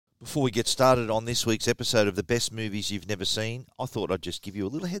Before we get started on this week's episode of the best movies you've never seen, I thought I'd just give you a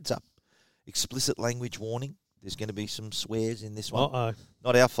little heads up. Explicit language warning. There's going to be some swears in this one. Uh-oh.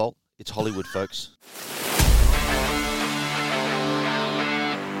 Not our fault. It's Hollywood, folks.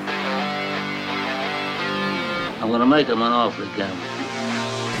 I'm going to make him an offer again.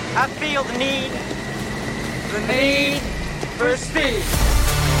 I feel the need for speed.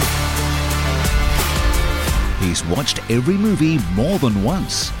 He's watched every movie more than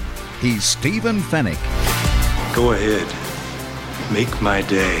once. He's Stephen Fennick. Go ahead. Make my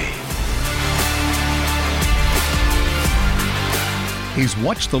day. He's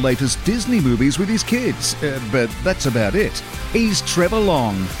watched the latest Disney movies with his kids, but that's about it. He's Trevor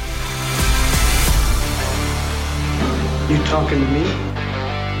Long. You talking to me?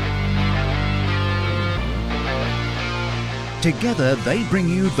 Together, they bring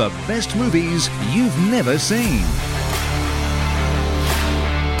you the best movies you've never seen.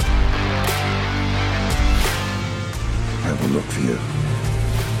 I will look for you.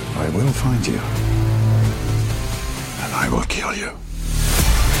 I will find you. And I will kill you.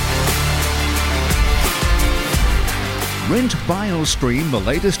 Rent, buy or stream the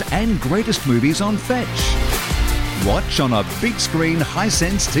latest and greatest movies on Fetch. Watch on a big screen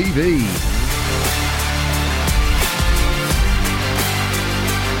Hisense TV.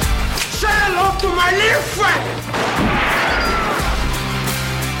 Say hello to my little friend.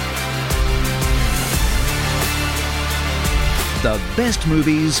 The best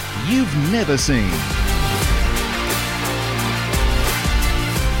movies you've never seen.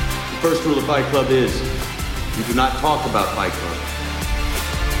 The first rule of Fight Club is you do not talk about Fight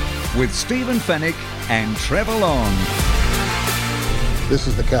Club. With Stephen Fennick and Trevor Long. This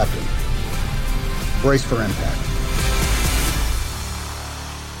is the captain. Brace for impact.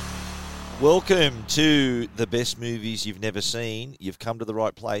 Welcome to the best movies you've never seen. You've come to the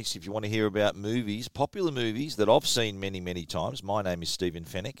right place if you want to hear about movies, popular movies that I've seen many, many times. My name is Stephen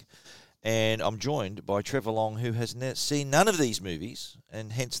Fennick, and I'm joined by Trevor Long, who has seen none of these movies,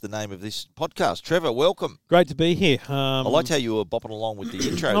 and hence the name of this podcast. Trevor, welcome. Great to be here. I liked how you were bopping along with the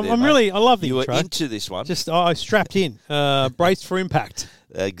intro there, I love the intro. You were intro. into this one. I strapped in, braced for impact.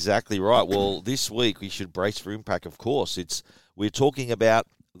 Exactly right. Well, this week we should brace for impact, of course. We're talking about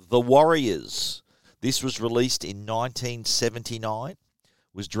The Warriors. This was released in 1979,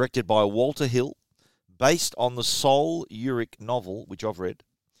 was directed by Walter Hill, based on the Sol Ulrich novel, which I've read.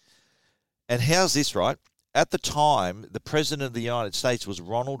 And how's this, right? At the time, the President of the United States was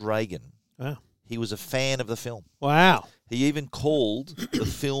Ronald Reagan. Wow. He was a fan of the film. Wow. He even called the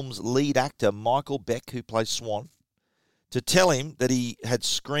film's lead actor, Michael Beck, who plays Swan, to tell him that he had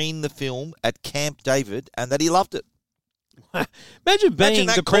screened the film at Camp David and that he loved it. Imagine being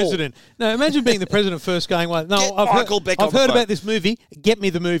the president. No, imagine being the president first going, well, no, I've heard about this movie. Get me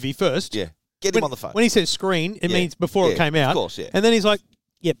the movie first. Yeah. Get him on the phone. When he says screen, it means before it came out. Of course, yeah. And then he's like,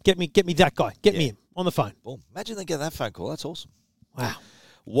 yep, get me that guy. Get me him on the phone. Well, imagine they get that phone call. That's awesome. Wow.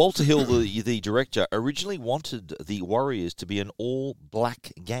 Walter Hill, the director, originally wanted the Warriors to be an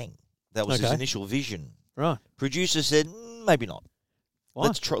all-black gang. That was his initial vision. Right. Producer said, maybe not. Why?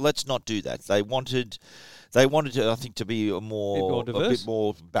 Let's not do that. They wanted to, I think, to be a bit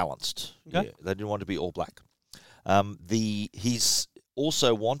more balanced. Okay. Yeah, they didn't want to be all black. He's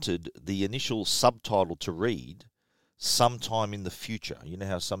also wanted the initial subtitle to read "Sometime in the Future." You know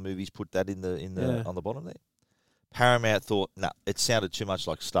how some movies put that in the on the bottom there. Paramount thought, it sounded too much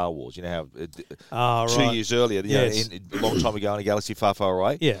like Star Wars. You know how 2 years earlier, a long time ago in a galaxy far, far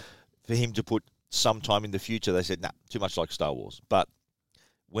away. Yeah. For him to put "sometime in the future," they said, too much like Star Wars. But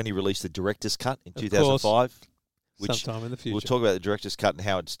when he released the director's cut in 2005, which sometime in the future. We'll talk about the director's cut and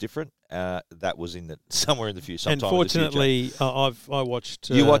how it's different. That was somewhere in the future. Sometime Unfortunately, in the future. I watched.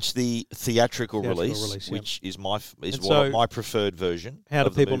 You watched the theatrical release, which is my preferred version. How do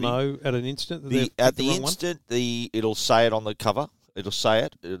of the people movie. know at an instant? It'll say it on the cover. It'll say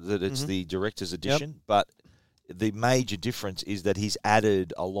it that it's the director's edition, but the major difference is that he's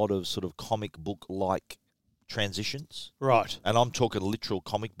added a lot of sort of comic book like transitions. Right. And I'm talking literal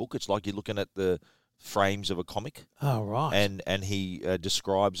comic book. It's like you're looking at the frames of a comic. Oh, right. And he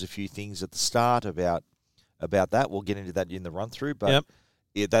describes a few things at the start about that. We'll get into that in the run through, but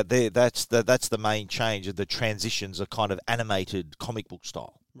that's the main change. The transitions are kind of animated comic book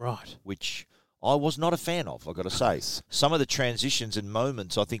style. Right. Which I was not a fan of, I've got to say. Some of the transitions and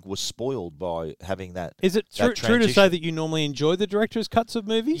moments, I think, were spoiled by having that. Is it true to say that you normally enjoy the director's cuts of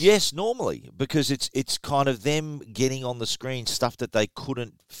movies? Yes, normally, because it's kind of them getting on the screen stuff that they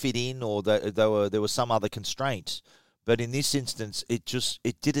couldn't fit in, or there were some other constraints. But in this instance, it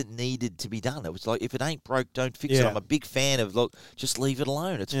didn't needed to be done. It was like, if it ain't broke, don't fix it. I'm a big fan of, look, just leave it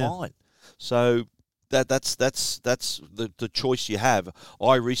alone. It's fine. So that's the choice you have.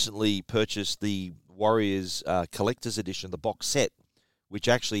 I recently purchased the Warriors Collector's Edition, the box set, which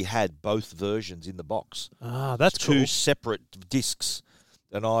actually had both versions in the box. Ah, that's two cool. separate discs.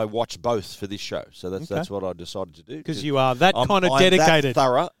 And I watched both for this show. So that's what I decided to do. Because you are that kind of dedicated. That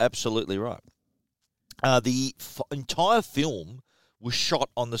thorough, absolutely right. The entire film was shot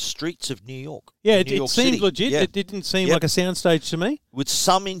on the streets of New York. Yeah, New York seemed City. legit. Yeah. It didn't seem like a soundstage to me. With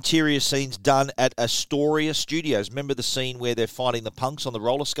some interior scenes done at Astoria Studios. Remember the scene where they're fighting the punks on the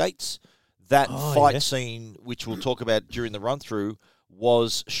roller skates? That fight scene, which we'll talk about during the run-through,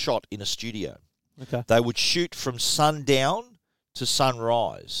 was shot in a studio. Okay. They would shoot from sundown to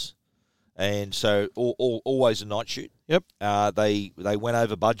sunrise. And so always a night shoot. Yep. They went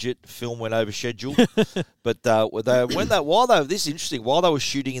over budget. Film went over schedule. But this is interesting. While they were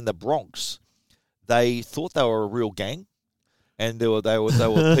shooting in the Bronx, they thought they were a real gang, and there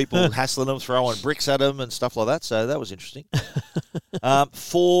were people hassling them, throwing bricks at them and stuff like that. So that was interesting.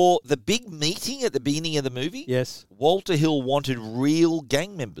 For the big meeting at the beginning of the movie, yes, Walter Hill wanted real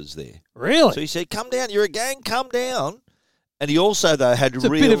gang members there. Really? So he said, "Come down. You're a gang. Come down." And he also, though, had a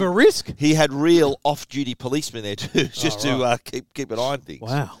bit of a risk. He had real off-duty policemen there too, just to keep an eye on things.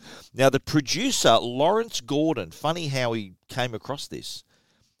 Wow. Now, the producer, Lawrence Gordon, funny how he came across this.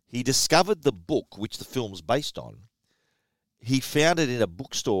 He discovered the book, which the film's based on. He found it in a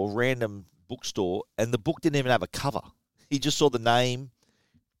bookstore, random bookstore, and the book didn't even have a cover. He just saw the name,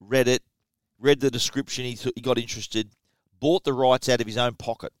 read it, read the description. He got interested, bought the rights out of his own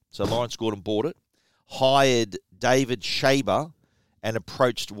pocket. So Lawrence Gordon bought it. Hired David Shaber and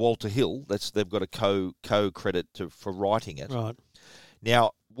approached Walter Hill. They've got a co-credit for writing it. Right.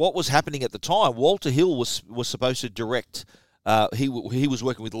 Now, what was happening at the time? Walter Hill was supposed to direct. He was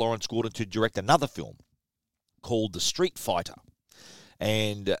working with Lawrence Gordon to direct another film called The Street Fighter,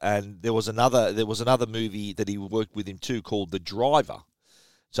 and there was another movie that he worked with him too called The Driver.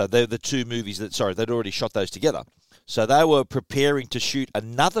 So they're the two movies they'd already shot those together. So they were preparing to shoot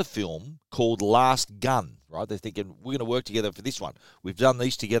another film called Last Gun, right? They're thinking, we're going to work together for this one. We've done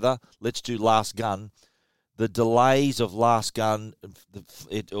these together. Let's do Last Gun. The delays of Last Gun,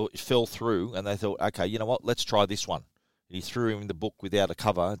 it fell through, and they thought, okay, you know what? Let's try this one. And he threw him the book without a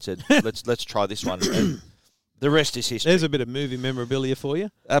cover and said, let's try this one. And the rest is history. There's a bit of movie memorabilia for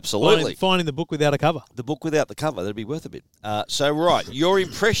you. Absolutely. Finding the book without a cover. The book without the cover, that'd be worth a bit. Right, your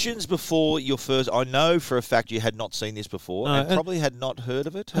impressions before your first... I know for a fact you had not seen this before and probably had not heard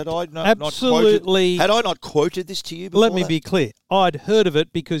of it. Had I not quoted this to you before? Let me be clear. I'd heard of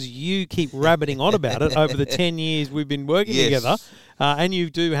it because you keep rabbiting on about it over the 10 years we've been working together. And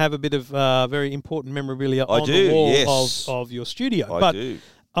you do have a bit of very important memorabilia on the wall of your studio. I do.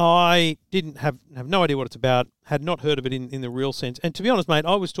 I didn't have no idea what it's about, had not heard of it in the real sense. And to be honest, mate,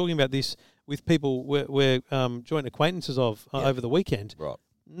 I was talking about this with people we're joint acquaintances of over the weekend. Right.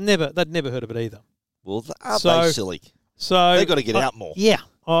 They'd never heard of it either. Well, aren't they silly? So they've got to get out more. Yeah.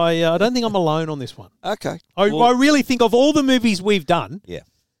 I don't think I'm alone on this one. Okay. I really think of all the movies we've done,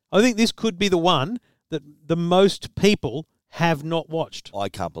 I think this could be the one that the most people have not watched. I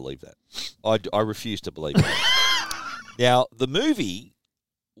can't believe that. I refuse to believe that. Now, the movie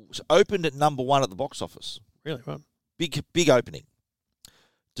was opened at number 1 at the box office. Really, right? Big opening,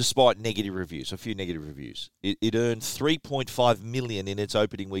 despite negative reviews, a few negative reviews. It earned $3.5 million in its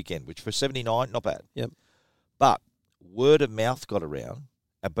opening weekend, which for 79, not bad. Yep. But word of mouth got around,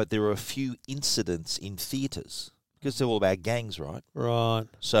 but there were a few incidents in theatres because they're all about gangs, right? Right.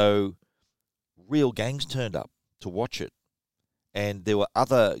 So real gangs turned up to watch it, and there were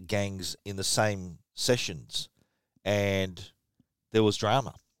other gangs in the same sessions, and there was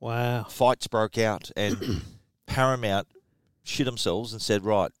drama. Wow. Fights broke out, and Paramount shit themselves and said,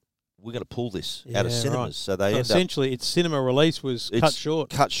 right, we're going to pull this out of cinemas. Right. So they essentially its cinema release was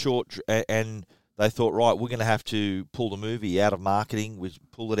cut short. And they thought, right, we're going to have to pull the movie out of marketing,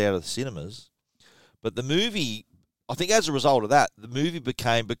 pull it out of the cinemas. But the movie, I think as a result of that, the movie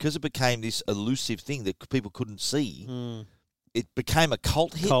became this elusive thing that people couldn't see, it became a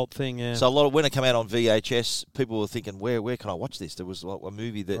cult hit. Cult thing, yeah. So when it came out on VHS, people were thinking, where can I watch this? There was a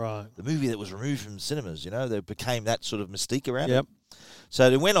movie the movie that was removed from cinemas, there became that sort of mystique around it. So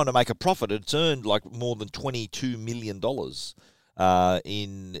they went on to make a profit. It's earned like more than $22 million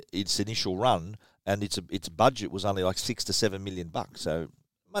in its initial run, and its budget was only like $6 to $7 million. So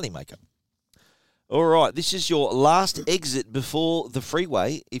moneymaker. All right, this is your last exit before the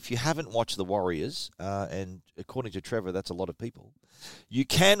freeway. If you haven't watched The Warriors, and according to Trevor, that's a lot of people, you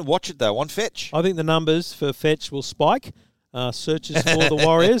can watch it, though, on Fetch. I think the numbers for Fetch will spike. Searches for The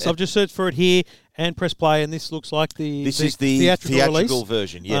Warriors. I've just searched for it here and press play, and this looks like the theatrical release,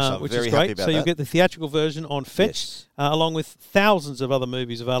 version. Yes, I'm which very is great. happy about that. So you'll get the theatrical version on Fetch, Yes. Along with thousands of other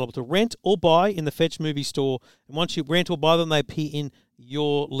movies available to rent or buy in the Fetch movie store. And once you rent or buy them, they appear in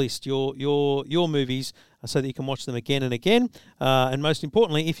your list, your movies, so that you can watch them again and again. And most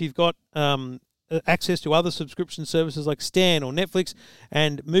importantly, if you've got access to other subscription services like Stan or Netflix,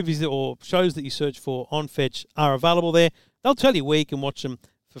 and movies or shows that you search for on Fetch are available there, they'll tell you where you can watch them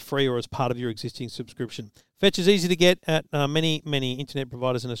for free or as part of your existing subscription. Fetch is easy to get at many internet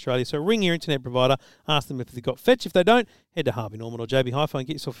providers in Australia. So ring your internet provider, ask them if they've got Fetch. If they don't, head to Harvey Norman or JB Hi-Fi and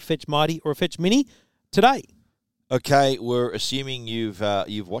get yourself a Fetch Mighty or a Fetch Mini today. Okay, we're assuming you've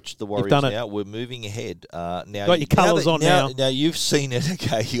watched The Warriors done it. now. We're moving ahead. Now Got your colours on now. Now you've seen it.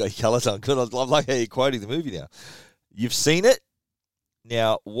 Okay, you got your colours on. Good. I like how you're quoting the movie now. You've seen it.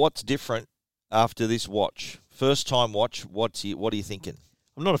 Now, what's different after this watch? First time watch. What are you thinking?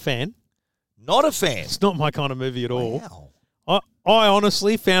 I'm not a fan. Not a fan. It's not my kind of movie at all. Wow. I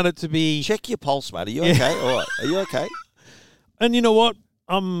honestly found it to be... Check your pulse, mate. Are you okay? All right. Are you okay? And you know what?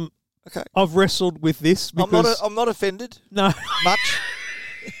 Okay. I've wrestled with this because... I'm not offended. No. Much.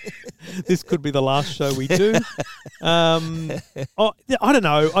 This could be the last show we do. I don't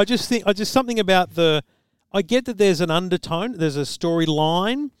know. I just something about I get that there's an undertone, there's a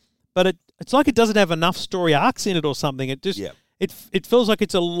storyline, but it's like it doesn't have enough story arcs in it or something. It just it feels like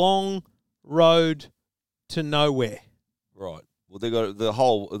it's a long road to nowhere. Right. Well, they got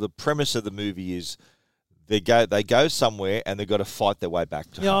the premise of the movie is they go somewhere and they've got to fight their way back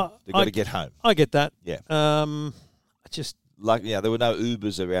to home. They've got to get home. I get that. Yeah. There were no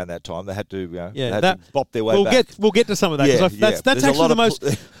Ubers around that time. They had to, to bop their way back. We'll get to some of that. That's There's actually the most.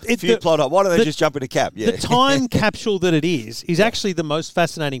 Plot up. Why don't they just jump in a cab? Yeah. The time capsule that it is actually the most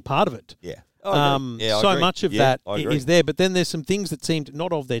fascinating part of it. Yeah. So much of that is there, but then there's some things that seemed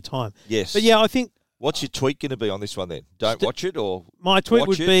not of their time. Yes. But I think. What's your tweet going to be on this one then? Don't watch it or my tweet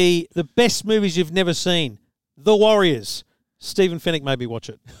would be the best movies you've never seen. The Warriors. Stephen Fennick made me watch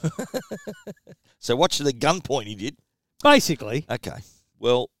it. So watch the gunpoint he did. Basically. Okay.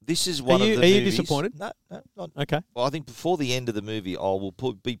 Well, this is one of the movies. Are you disappointed? No, not. Okay. Well, I think before the end of the movie, I will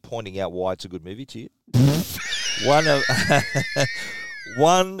be pointing out why it's a good movie to you. This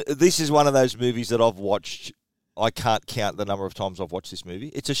is one of those movies that I've watched. I can't count the number of times I've watched this movie.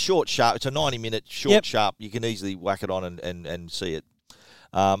 It's a short, sharp. It's a 90-minute short, sharp. You can easily whack it on and see it.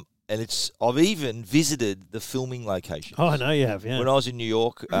 And I've even visited the filming location. Oh, I know you have, yeah. When I was in New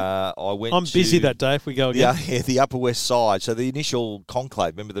York, I went I'm busy that day if we go again. Yeah, the Upper West Side. So the initial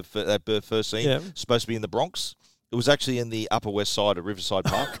conclave, remember that first scene? Yeah. Supposed to be in the Bronx. It was actually in the Upper West Side of Riverside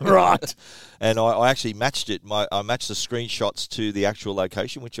Park. Right. And I actually matched it. I matched the screenshots to the actual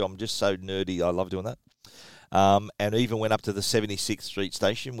location, which I'm just so nerdy. I love doing that. And even went up to the 76th Street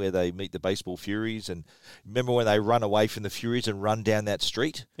station where they meet the Baseball Furies. And remember when they run away from the Furies and run down that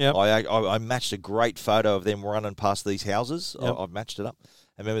street? Yep. I matched a great photo of them running past these houses. Yep. I've matched it up.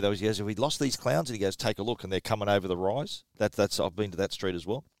 And remember he goes, we lost these clowns? And he goes, take a look. And they're coming over the rise. I've been to that street as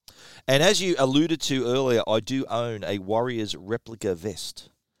well. And as you alluded to earlier, I do own a Warriors replica vest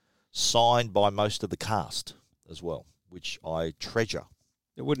signed by most of the cast as well, which I treasure.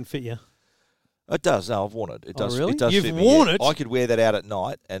 It wouldn't fit you. It does. No, I've worn it. It does. Really? It does. You've fit me, worn yeah. it? I could wear that out at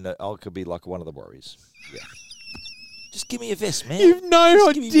night, and I could be like one of the Warriors. Yeah. Just give me a vest, man. You've no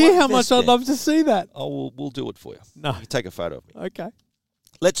Just give me idea one how much vest, I'd man. love to see that. Oh, we'll do it for you. No. You can take a photo of me. Okay.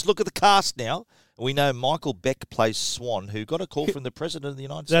 Let's look at the cast now. We know Michael Beck plays Swan, who got a call from the President of the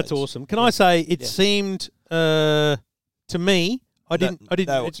United States. That's awesome. Can I say it seemed to me? I didn't.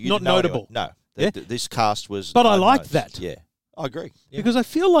 It's not notable. Anyone. No. This cast was. But I liked that. Yeah. I agree. Yeah. Because I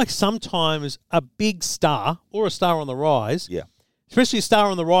feel like sometimes a big star or a star on the rise, especially a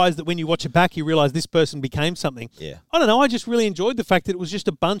star on the rise that when you watch it back, you realise this person became something. Yeah. I don't know. I just really enjoyed the fact that it was just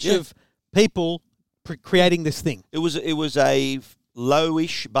a bunch of people creating this thing. It was a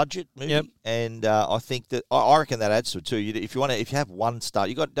lowish budget movie, and I think that I reckon that adds to it too. If you have one star,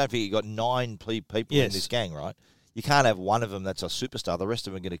 don't forget you got 9 people in this gang, right? You can't have one of them that's a superstar. The rest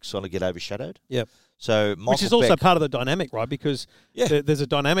of them are going to sort of get overshadowed. Yep. So which is also part of the dynamic, right? Because there's a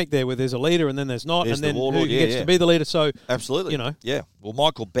dynamic there where there's a leader and then there's not, and then who gets to be the leader. So absolutely, Yeah. Well,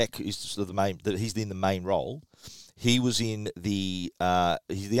 Michael Beck is sort of the main. He's in the main role. He was in the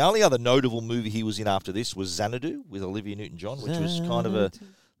only other notable movie he was in after this was Xanadu with Olivia Newton-John, which was kind of a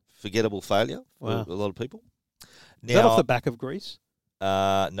forgettable failure for a lot of people. Is that off the back of Grease?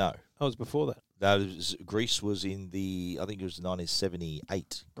 No. Oh, it was before that. Grease was in I think it was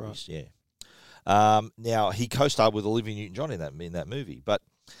 1978. Grease, Right. yeah. Now he co-starred with Olivia Newton-John in that movie, but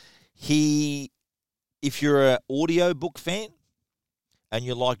if you're an audiobook fan and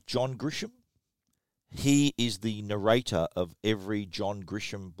you like John Grisham, he is the narrator of every John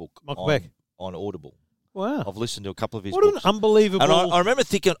Grisham book on Audible. Wow. I've listened to a couple of his What books. an unbelievable... And I remember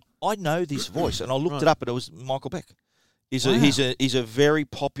thinking, I know this voice, and I looked it up, and it was Michael Beck. He's a very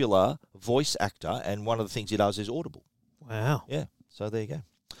popular voice actor, and one of the things he does is Audible. Wow. Yeah, so there you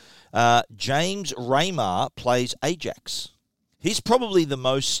go. James Raymar plays Ajax. He's probably the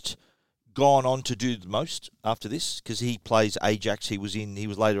most gone on to do the most after this because he plays Ajax. He was in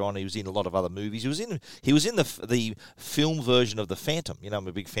a lot of other movies. He was in the film version of The Phantom. You know, I'm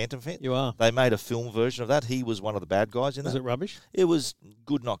a big Phantom fan. You are. They made a film version of that. He was one of the bad guys in that. Was it rubbish? It was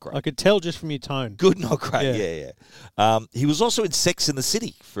good, not great. I could tell just from your tone. Good, not great. Yeah. He was also in Sex and the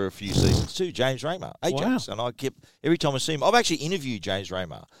City for a few seasons too. James Raymar, Ajax, Wow. and I kept every time I see him. I've actually interviewed James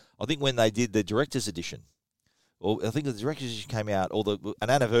Raymar. I think when they did the director's edition. Or I think the director's edition came out, or an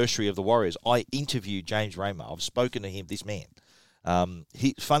anniversary of the Warriors. I interviewed James Raymar. I've spoken to him. This man.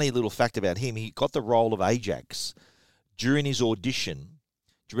 Funny little fact about him: he got the role of Ajax during his audition.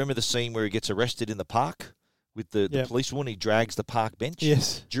 Do you remember the scene where he gets arrested in the park with the policewoman? He drags the park bench.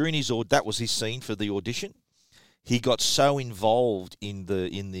 Yes. During that was his scene for the audition. He got so involved in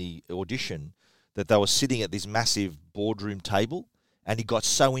the audition that they were sitting at this massive boardroom table, and he got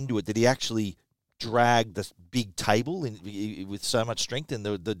so into it that he actually dragged this big table with so much strength, and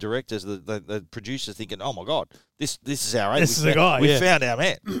the directors, the producers, thinking, "Oh my God, this is our this is the guy. We found our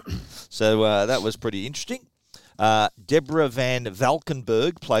man." So that was pretty interesting. Deborah Van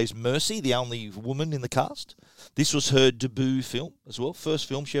Valkenburg plays Mercy, the only woman in the cast. This was her debut film as well, first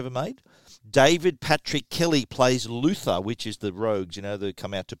film she ever made. David Patrick Kelly plays Luther, which is the rogues, that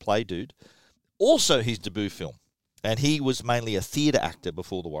come out to play dude. Also his debut film. And he was mainly a theatre actor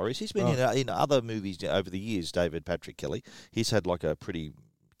before the Warriors. He's been in other movies over the years, David Patrick Kelly. He's had like a pretty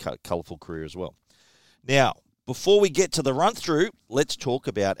colourful career as well. Now, before we get to the run-through, let's talk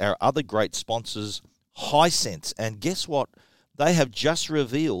about our other great sponsors, Hisense. And guess what? They have just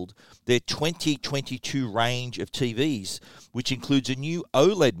revealed their 2022 range of TVs, which includes a new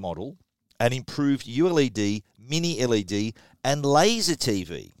OLED model, an improved ULED, mini LED, and laser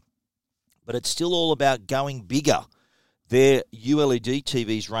TV. But it's still all about going bigger. Their ULED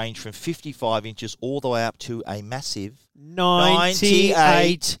TVs range from 55 inches all the way up to a massive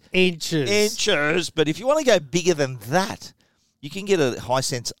 98 inches. But if you want to go bigger than that, you can get a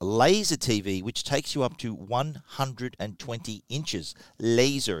Hisense laser TV, which takes you up to 120 inches.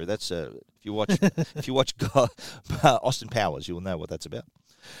 Laser. That's if you watch Austin Powers, you'll know what that's about.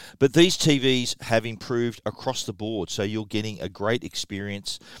 But these TVs have improved across the board, so you're getting a great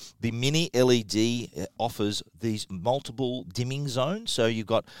experience. The mini LED offers these multiple dimming zones, so you've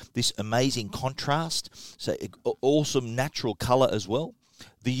got this amazing contrast, so awesome natural color as well.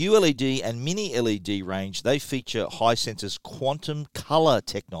 The ULED and mini LED range, they feature Hisense's quantum color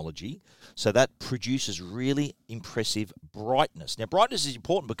technology, so that produces really impressive brightness. Now, brightness is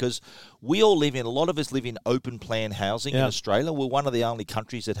important because a lot of us live in open plan housing in Australia. We're one of the only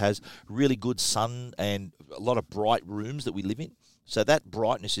countries that has really good sun and a lot of bright rooms that we live in. So that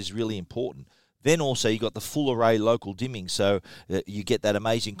brightness is really important. Then also you got the full array local dimming, so you get that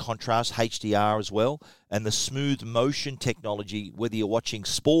amazing contrast, HDR as well, and the smooth motion technology, whether you're watching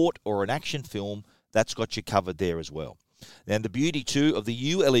sport or an action film, that's got you covered there as well. And the beauty, too, of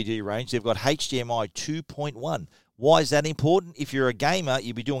the ULED range, they've got HDMI 2.1. Why is that important? If you're a gamer,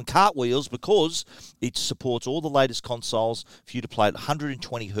 you'll be doing cartwheels because it supports all the latest consoles for you to play at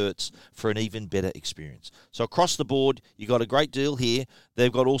 120 hertz for an even better experience. So across the board, you got a great deal here.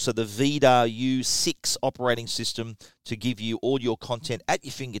 They've got also the VIDAA U6 operating system to give you all your content at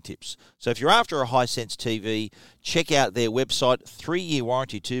your fingertips. So if you're after a Hisense TV, check out their website. 3-year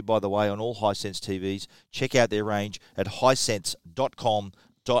warranty too, by the way, on all Hisense TVs. Check out their range at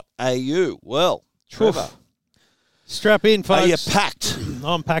hisense.com.au. Well, Trevor. Strap in, folks. Are you packed?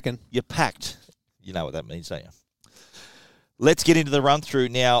 I'm packing. You're packed. You know what that means, don't you? Let's get into the run-through.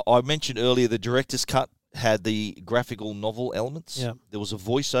 Now, I mentioned earlier the director's cut had the graphical novel elements. Yeah. There was a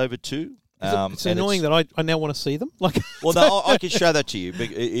voiceover too. It's annoying that I now want to see them. Well, no, I can show that to you.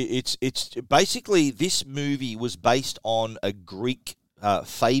 It's basically, this movie was based on a Greek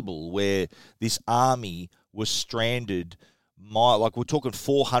fable where this army was stranded. We're talking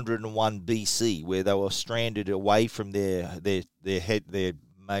 401 BC, where they were stranded away from their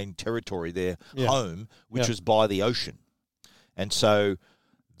main territory, their home, which was by the ocean. And so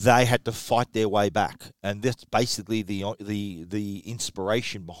they had to fight their way back, and that's basically the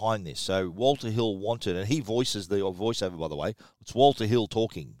inspiration behind this. So Walter Hill wanted, and he voices the voiceover, by the way. It's Walter Hill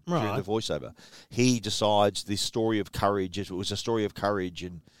talking during the voiceover. He decides this story of courage. It was a story of courage,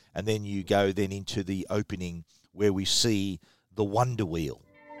 and then you go then into the opening where we see the Wonder Wheel.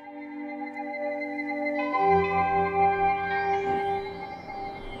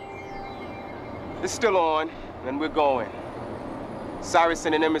 It's still on, and we're going. Cyrus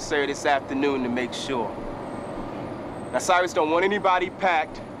sent an emissary this afternoon to make sure. Now, Cyrus don't want anybody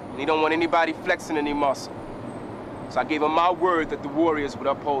packed, and he don't want anybody flexing any muscle. So I gave him my word that the Warriors would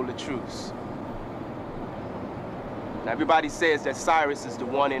uphold the truce. Now, everybody says that Cyrus is the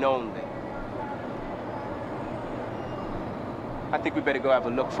one and only. I think we better go have a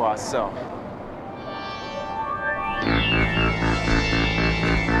look for ourselves.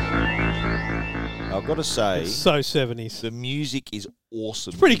 I've got to say, it's so 70s. The music is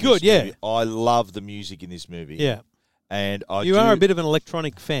awesome. It's pretty good, yeah. Movie. I love the music in this movie. Yeah. And you are a bit of an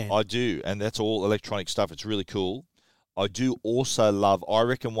electronic fan. I do, and that's all electronic stuff. It's really cool. I do also love, I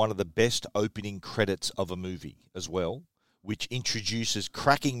reckon, one of the best opening credits of a movie as well, which introduces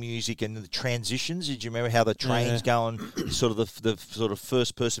cracking music and the transitions. Did you remember how the train's going, sort of the sort of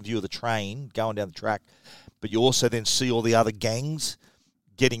first-person view of the train going down the track, but you also then see all the other gangs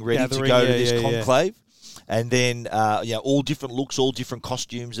getting ready to go to this conclave, and then all different looks, all different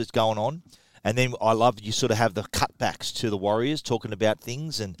costumes that's going on, and then I love you sort of have the cutbacks to the Warriors talking about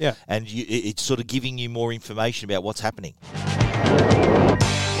things, and it's sort of giving you more information about what's happening.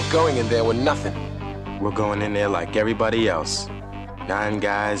 We're going in there with nothing. We're going in there like everybody else. 9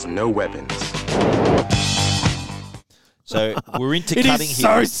 guys, no weapons. So we're into it cutting is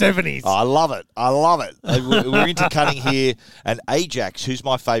here. So 70s. Oh, I love it. We're into cutting here. And Ajax, who's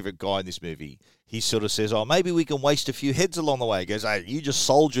my favourite guy in this movie, he sort of says, maybe we can waste a few heads along the way. He goes, hey, you just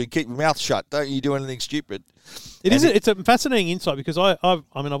soldier and keep your mouth shut. Don't you do anything stupid. It's a fascinating insight because I've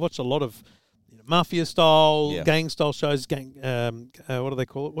watched a lot of mafia-style, gang-style shows. What do they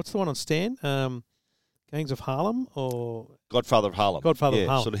call it? What's the one on Stan? Gangs of Harlem or Godfather of Harlem. Of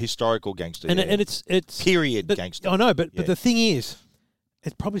Harlem. Sort of historical gangster. And it's period gangster. I know, but the thing is,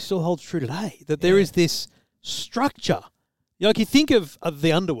 it probably still holds true today that there is this structure. Like you think of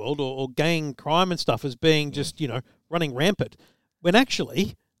the underworld or gang crime and stuff as being just running rampant, when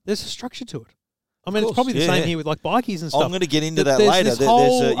actually there's a structure to it. I mean, it's probably the same here with like bikies and stuff. I'm going to get into that later. There's this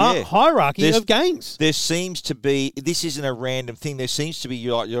whole hierarchy of gangs. There seems to be, this isn't a random thing, there seems to be,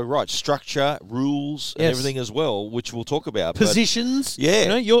 you're right, structure, rules, and everything as well, which we'll talk about. Positions.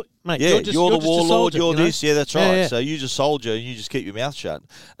 But, you're the warlord, you're this, that's right. Yeah. So you're just a soldier, and you just keep your mouth shut.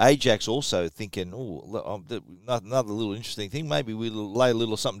 Ajax also thinking, another little interesting thing, maybe we'll lay a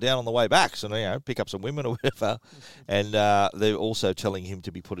little something down on the way back, so pick up some women or whatever. And they're also telling him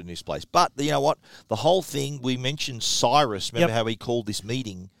to be put in his place. But you know what? The whole thing, we mentioned Cyrus, remember how he called this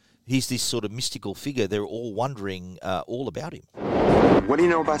meeting? He's this sort of mystical figure. They're all wondering all about him. What do you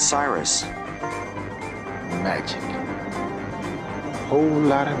know about Cyrus? Magic. A whole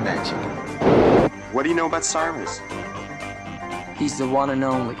lot of magic. What do you know about Cyrus? He's the one and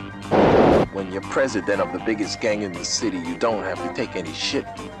only. When you're president of the biggest gang in the city, you don't have to take any shit.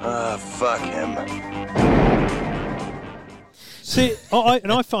 Fuck him. See,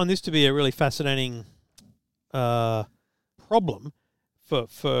 I find this to be a really fascinating problem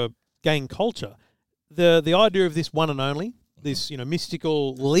for gang culture. The idea of this one and only, this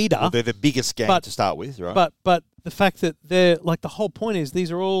mystical leader. Well, they're the biggest gang to start with, right? But the fact that they're like the whole point is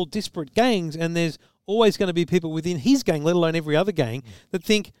these are all disparate gangs, and there's always going to be people within his gang, let alone every other gang, that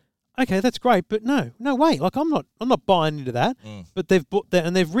think, okay, that's great, but no way. Like I'm not buying into that. But they've put that,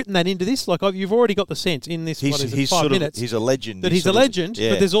 and they've written that into this. Like you've already got the sense in this. He's 5 minutes? He's a legend. That he's a legend,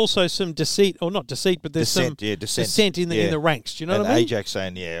 but there's also some deceit, or not deceit, but there's some dissent in the ranks. Do you know what I mean? Ajax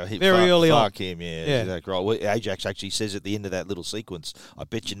saying, very early on, fuck him, exactly right. Well, Ajax actually says at the end of that little sequence, "I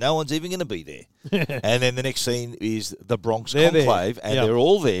bet you no one's even going to be there." And then the next scene is the Bronx conclave, and they're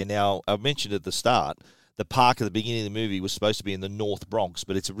all there. Now I mentioned at the start. The park at the beginning of the movie was supposed to be in the North Bronx,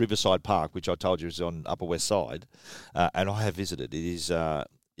 but it's a Riverside Park, which I told you is on Upper West Side, and I have visited. It is.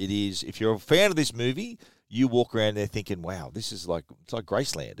 If you're a fan of this movie, you walk around there thinking, "Wow, this is it's like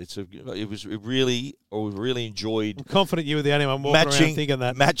Graceland." We really enjoyed. I'm confident you were the only one walking around thinking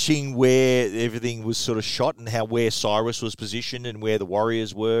that. Matching where everything was sort of shot and where Cyrus was positioned and where the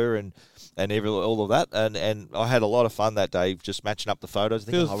Warriors were and all of that, and I had a lot of fun that day just matching up the photos.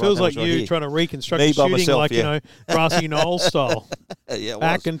 Feels like you trying to reconstruct the shooting like Grassy Knoll style.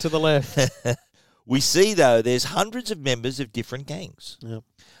 Back and to the left. We see though there's hundreds of members of different gangs. Yep.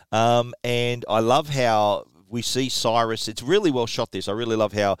 And I love how we see Cyrus. It's really well shot, this. I really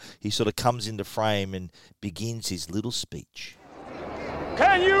love how he sort of comes into frame and begins his little speech.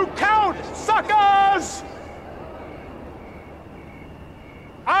 Can you count, suckers?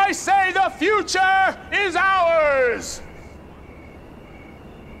 I say the future is ours.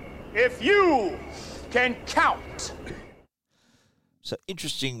 If you can count. So,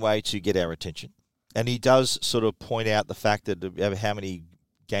 interesting way to get our attention. And he does sort of point out the fact that how many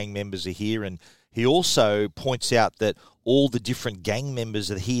gang members are here. And he also points out that all the different gang members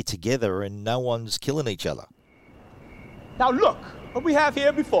are here together and no one's killing each other. Now look what we have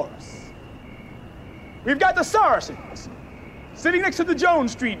here before us. We've got the Saracens sitting next to the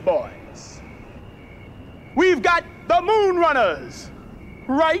Jones Street Boys. We've got the Moon Runners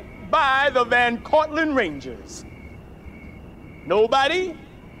right by the Van Cortlandt Rangers. Nobody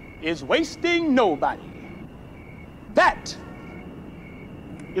is wasting nobody. That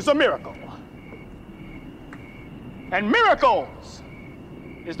is a miracle. And miracles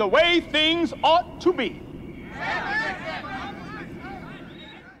is the way things ought to be.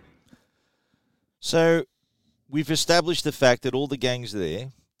 So we've established the fact that all the gangs are there.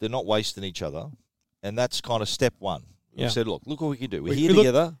 They're not wasting each other. And that's kind of step one. We said, look what we can do. We're here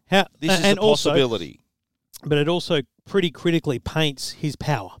together. This is a possibility. But it also pretty critically paints his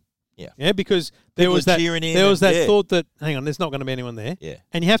power. Yeah, because there was that thought that, hang on, there's not going to be anyone there. Yeah.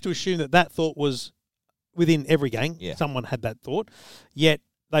 And you have to assume that thought was within every gang. Yeah. Someone had that thought. Yet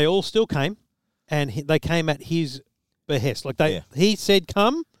they all still came, and they came at his behest. Like he said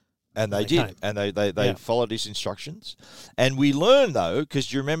come. And they did. Came. And they followed his instructions. And we learned, though,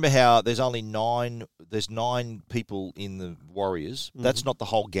 because you remember how there's only 9 people in the Warriors. Mm-hmm. That's not the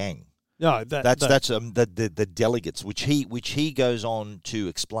whole gang. No, that's the delegates, which he goes on to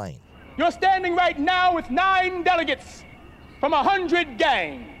explain. You're standing right now with 9 delegates from 100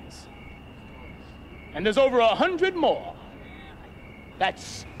 gangs, and there's over 100 more.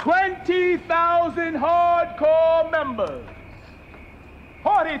 That's 20,000 hardcore members,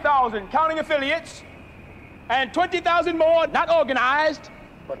 40,000 counting affiliates, and 20,000 more not organized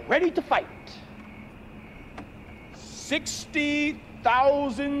but ready to fight.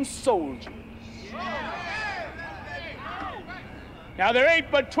 60,000 soldiers. Now, there ain't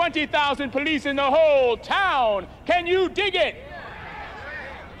but 20,000 police in the whole town. Can you dig it?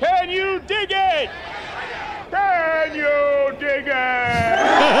 Can you dig it? Can you dig it?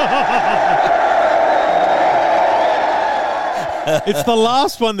 It's the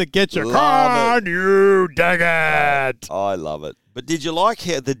last one that gets you. Can you dig it? I love it. But did you like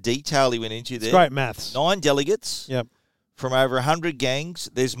how the detail he went into there? It's great maths. 9 delegates. Yep. From over 100 gangs.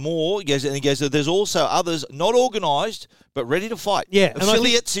 There's more. He goes, there's also others not organised, but ready to fight. Yeah.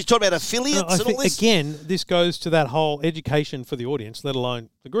 Affiliates. He's talking about affiliates and all this. Again, this goes to that whole education for the audience, let alone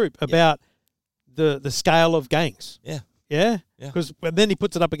the group, about the scale of gangs. Yeah. Yeah? Because then he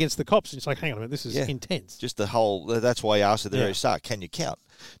puts it up against the cops, and it's like, hang on a minute, this is intense. Just the whole, that's why he asked at the very start, can you count?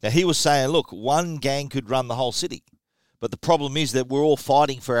 Now, he was saying, look, one gang could run the whole city. But the problem is that we're all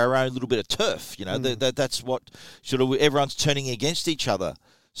fighting for our own little bit of turf. You know, that's what everyone's turning against each other.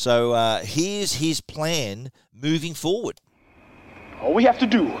 So here's his plan moving forward. All we have to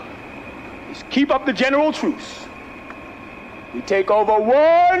do is keep up the general truce. We take over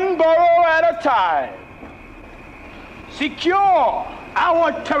one borough at a time. Secure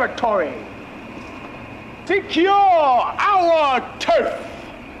our territory. Secure our turf.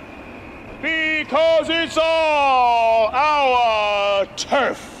 Because it's all our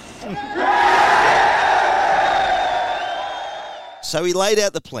turf. So he laid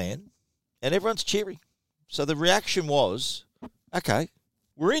out the plan, and everyone's cheering. So the reaction was, okay,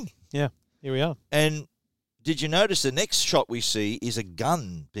 we're in. Yeah, here we are. And did you notice the next shot we see is a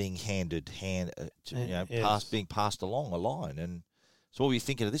gun being being passed along a line? And so what were you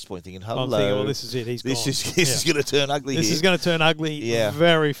thinking at this point? Thinking, hello. I'm thinking, well, this is it. He's gone. This is going to turn ugly. This is going to turn ugly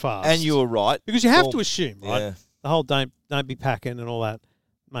very fast. And you were right. Because you have to assume, right? Yeah. The whole don't be packing and all that.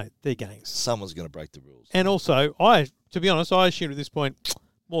 Mate, they're gangs. Someone's going to break the rules. And also, to be honest, I assumed at this point,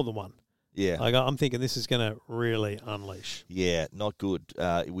 more than one. Yeah. Like, I'm thinking this is going to really unleash. Yeah, not good.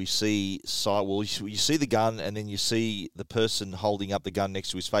 We see, you see the gun, and then you see the person holding up the gun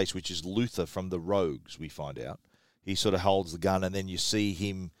next to his face, which is Luther from the Rogues, we find out. He sort of holds the gun, and then you see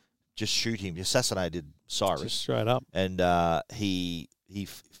him just shoot him. He assassinated Cyrus. Just straight up. And he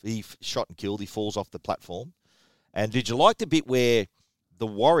shot and killed. He falls off the platform. And did you like the bit where the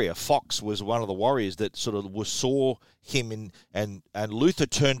warrior, Fox, was one of the warriors that sort of saw him, and Luther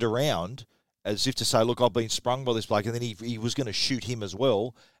turned around as if to say, look, I've been sprung by this bloke, and then he was going to shoot him as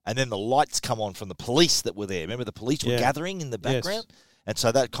well, and then the lights come on from the police that were there. Remember the police were gathering in the background? Yes. And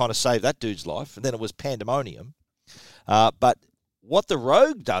so that kind of saved that dude's life. And then it was pandemonium. But what the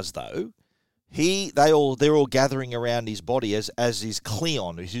Rogue does, though, they're all gathering around his body as is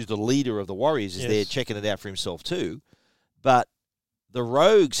Cleon, who's the leader of the Warriors, is there checking it out for himself too. But the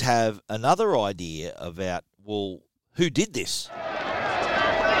Rogues have another idea about, well, who did this? There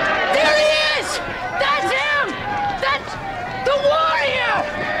he is! That's him! That's the Warrior!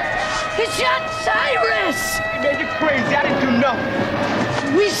 He shot Cyrus! He made you crazy. I didn't do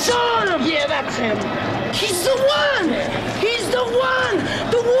nothing. We saw him! Yeah, that's him. He's the one! He's the one!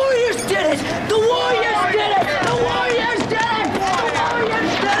 The Warriors did it! The Warriors did it! The Warriors did it! The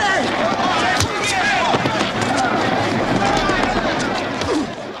Warriors did it!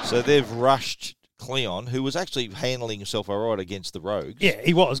 So they've rushed Cleon, who was actually handling himself all right against the Rogues. Yeah,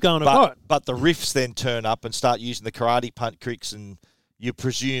 he was going all right. But the Riffs then turn up and start using the karate punt tricks, and you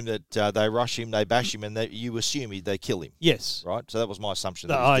presume that they rush him, they bash him, and you assume they kill him. Yes. Right? So that was my assumption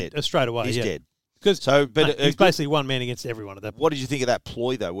that he's dead. Straight away, He's dead. Because he's But basically one man against everyone at that point. what did you think of that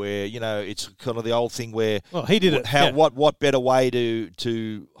ploy, though, where, it's kind of the old thing where... Well, he did it. What better way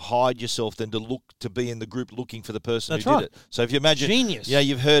to hide yourself than to be in the group looking for the person who did it? So if you imagine... Genius. Yeah,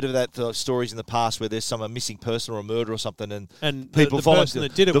 you've heard of that stories in the past where there's some missing person or a murder or something, and people the person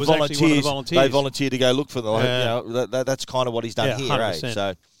that did it was actually one of the volunteers. They volunteered to go look for them. That's kind of what he's done here, 100%.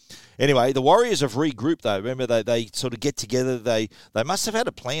 So... Anyway, the Warriors have regrouped, though. Remember, they sort of get together. They must have had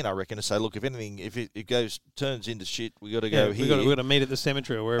a plan, I reckon, to say, look, if anything, if it turns into shit, we got to go here. We got to meet at the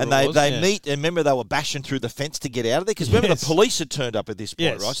cemetery or wherever. And they meet. And remember, they were bashing through the fence to get out of there because remember the police had turned up at this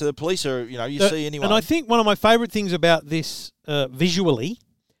point, right? So the police are, see anyone. And I think one of my favourite things about this visually,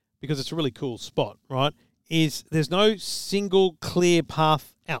 because it's a really cool spot, right, is there's no single clear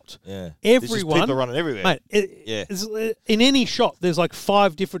path out. Yeah. Everyone. People running everywhere. Mate, in any shot, there's like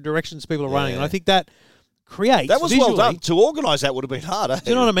 5 different directions people are running. And I think that creates. That was visually, well done. To organise that would have been harder.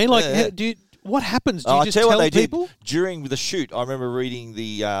 Do you know what I mean? Like, what happens? Do you just tell people? During the shoot, I remember reading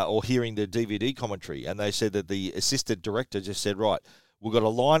or hearing the DVD commentary, and they said that the assistant director just said, right, we've got a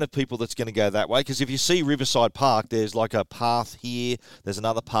line of people that's going to go that way. Because if you see Riverside Park, there's like a path here. There's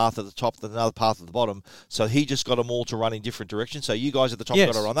another path at the top. There's another path at the bottom. So he just got them all to run in different directions. So you guys at the top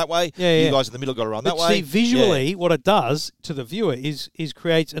got to run that way. You guys in the middle got to run that way. See, visually, what it does to the viewer is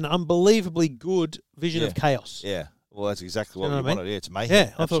creates an unbelievably good vision of chaos. Yeah. Well, that's exactly what we wanted. Yeah, it's amazing.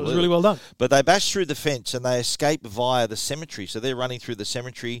 Yeah, I thought it was really well done. But they bash through the fence and they escape via the cemetery. So they're running through the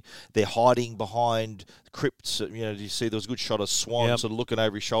cemetery. They're hiding behind crypts. You see there was a good shot of Swan sort of looking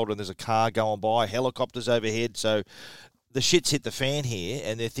over his shoulder, and there's a car going by, helicopters overhead. So the shit's hit the fan here,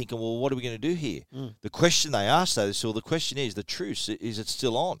 and they're thinking, well, what are we going to do here? The question they asked, though, the question is, the truce, is it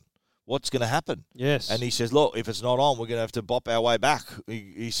still on? What's going to happen? Yes. And he says, look, if it's not on, we're going to have to bop our way back.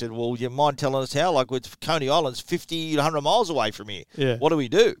 He said, well, you mind telling us how? Like, Coney Island's 50, 100 miles away from here. Yeah. What do we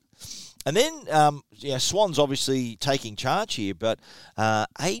do? And then, Swan's obviously taking charge here, but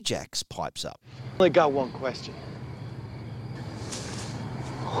Ajax pipes up. I only got one question.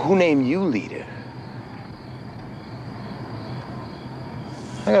 Who named you leader?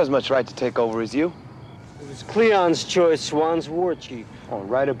 I got as much right to take over as you. It was Cleon's choice, Swan's war chief. Oh,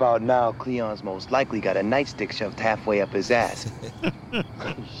 right about now, Cleon's most likely got a nightstick shoved halfway up his ass.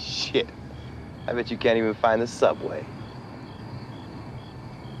 Shit. I bet you can't even find the subway.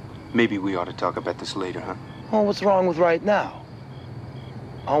 Maybe we ought to talk about this later, huh? Oh, what's wrong with right now?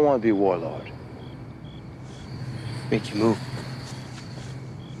 I don't want to be warlord. Make you move.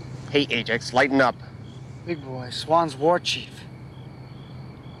 Hey, Ajax, lighten up. Big boy, Swan's war chief.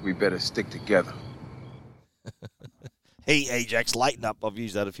 We better stick together. Hey, Ajax, lighten up. I've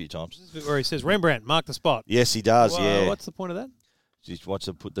used that a few times. This is where he says, Rembrandt, mark the spot. Yes, he does, yeah. What's the point of that? He wants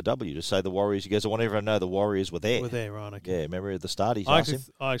to put the W to say the Warriors. He goes, I want everyone to know the Warriors were there. Were there, right, okay. Yeah, remember at the start he asked him?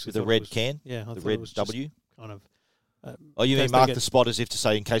 With the red can? Yeah, the red W? Kind of. You mean mark the spot as if to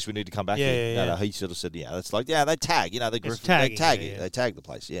say in case we need to come back here? Yeah. No, he sort of said, that's like, they tag. They tag the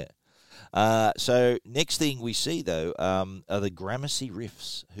place, so next thing we see, though, are the Gramercy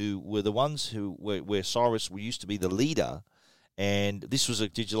Riffs, who were the ones where Cyrus used to be the leader. And this was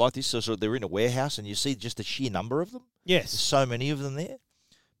did you like this? So they're in a warehouse, and you see just the sheer number of them. Yes. There's so many of them there.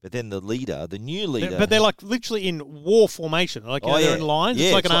 But then the new leader... But they're like literally in war formation. Like they're in lines. Yeah,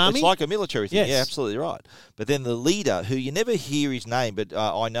 it's like an army. It's like a military thing. Yes. Yeah, absolutely right. But then the leader, who you never hear his name, but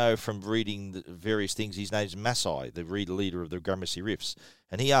I know from reading the various things, his name's Masai, the leader of the Gramercy Riffs.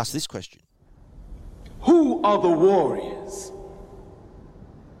 And he asked this question. Who are the warriors?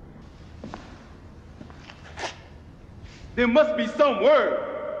 There must be some word.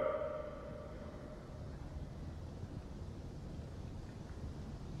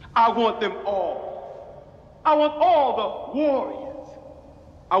 I want them all. I want all the warriors.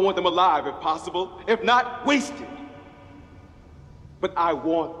 I want them alive if possible, if not, wasted. But I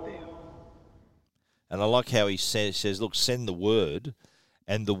want them. And I like how he says, look, send the word.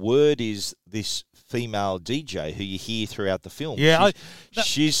 And the word is this female DJ who you hear throughout the film. Yeah,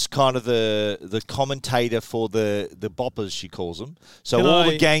 she's kind of the commentator for the boppers, she calls them. So all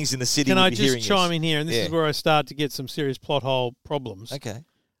the gangs in the city will be hearing this. Can I just chime in here? And this is where I start to get some serious plot hole problems. Okay.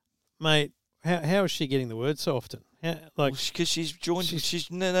 Mate, how is she getting the word so often? Because she's joined, she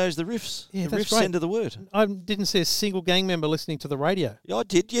knows the riffs. Yeah, the that's riffs great. send her the word. I didn't see a single gang member listening to the radio. Yeah, I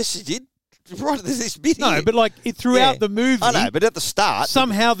did. Yes, you did. Right, there's this bit here. No, but like throughout the movie, I know, but at the start,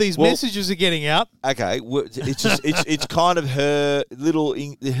 somehow these messages are getting out. Okay, it's just it's kind of her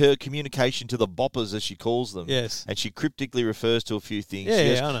her communication to the boppers, as she calls them. Yes, and she cryptically refers to a few things.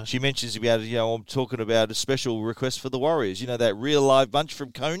 Yeah, I know. She mentions about I'm talking about a special request for the Warriors. You know that real live bunch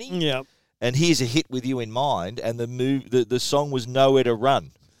from Coney. Yeah, and here's a hit with you in mind, and the song was Nowhere to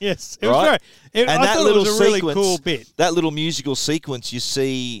Run. Yes, it was great. I thought it was a really cool bit. That little musical sequence, you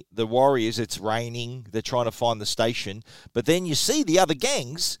see the Warriors, it's raining, they're trying to find the station, but then you see the other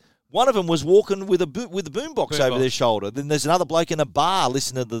gangs. One of them was walking with a boombox over their shoulder. Then there's another bloke in a bar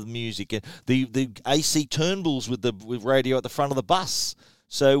listening to the music, and the AC turnbulls with radio at the front of the bus.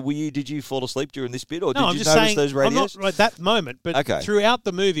 So did you fall asleep during this bit, or did you notice those radios? I'm not at that moment, but throughout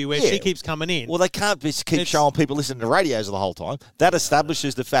the movie where she keeps coming in. Well, they can't just keep showing people listening to radios the whole time. That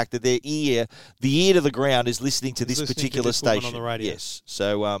establishes the fact that the ear to the ground is listening to this particular station. On the radio. Yes.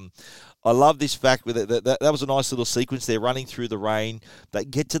 So I love this fact with it. That was a nice little sequence. They're running through the rain. They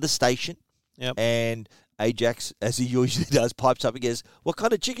get to the station, and Ajax, as he usually does, pipes up and goes, "What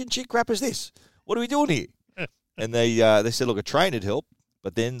kind of chicken shit crap is this? What are we doing here?" And they said, "Look, a train would help."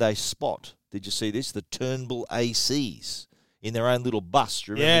 But then they spot, did you see this? The Turnbull ACs in their own little bus.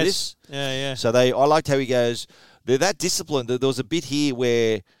 Do you remember this? Yeah. So I liked how he goes, they're that disciplined. There was a bit here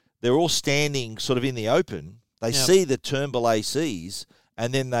where they're all standing sort of in the open. They see the Turnbull ACs,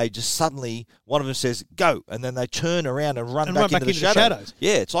 and then they just suddenly, one of them says, go, and then they turn around and run back into the shadows.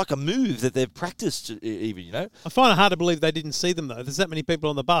 Yeah, it's like a move that they've practiced even, you know. I find it hard to believe they didn't see them, though. There's that many people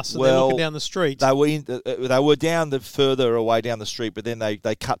on the bus, and they're looking down the street. They were down further away down the street, but then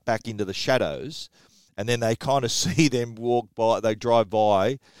they cut back into the shadows, and then they kind of see them walk by, they drive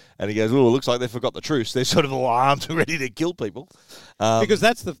by, and he goes, oh, it looks like they forgot the truce. They're sort of all armed and ready to kill people. Because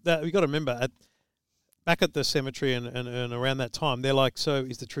that's we've got to remember, back at the cemetery and around that time, they're like, so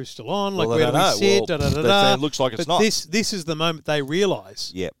is the truth still on? Like, where do we sit? It looks like it's but not. This is the moment they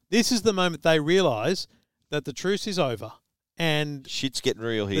realise. Yeah. This is the moment they realise that the truce is over. And shit's getting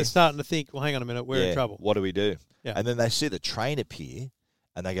real here. They're starting to think, well, hang on a minute, we're in trouble. What do we do? Yeah. And then they see the train appear,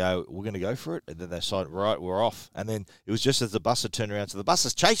 and they go, we're going to go for it. And then they decide, right, we're off. And then it was just as the bus had turned around. So the bus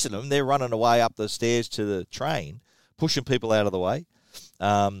is chasing them. They're running away up the stairs to the train, pushing people out of the way.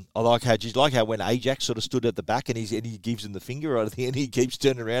 I like how when Ajax sort of stood at the back and he gives him the finger right at the end. He keeps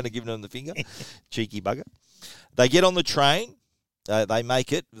turning around and giving them the finger. Cheeky bugger. They get on the train. They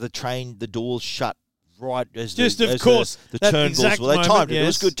make it. The train, the doors shut right as the turnbulls. Well, they timed it. Yes. It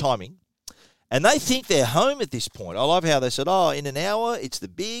was good timing. And they think they're home at this point. I love how they said, in an hour, it's the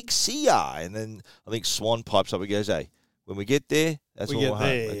big CR. And then I think Swan pipes up and goes, hey, when we get there, that's when we're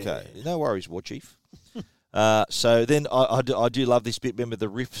home. Okay. No worries, War Chief. So then I do love this bit. Remember the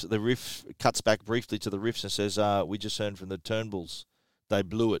riff cuts back briefly to the riffs and says, we just heard from the Turnbulls. They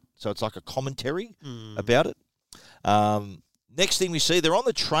blew it. So it's like a commentary about it. Next thing we see, they're on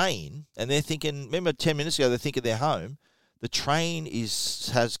the train and they're thinking, remember 10 minutes ago, they're thinking they're home. The train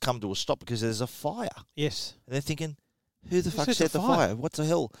has come to a stop because there's a fire. Yes. And they're thinking, who the fuck set the fire? What the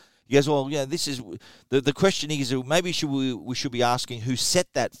hell? He goes, well, yeah, this is the question is maybe we should be asking who set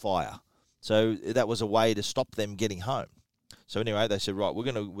that fire. So that was a way to stop them getting home. So anyway, they said, right,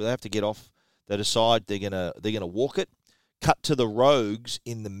 we'll have to get off. They decide they're gonna walk it. Cut to the rogues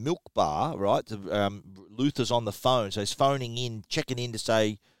in the milk bar, right? Luther's on the phone, so he's phoning in, checking in to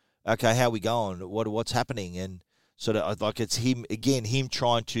say, okay, how we going? What's happening? And sort of like it's him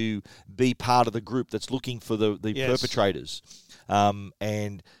trying to be part of the group that's looking for the perpetrators.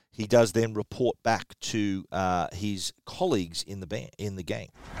 And he does then report back to his colleagues in the gang.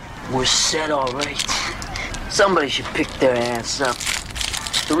 We're set all right. Somebody should pick their ass up.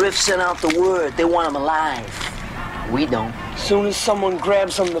 The Riff sent out the word. They want them alive. We don't. Soon as someone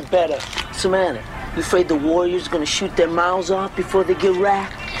grabs them, the better. What's the matter? You afraid the Warriors gonna shoot their mouths off before they get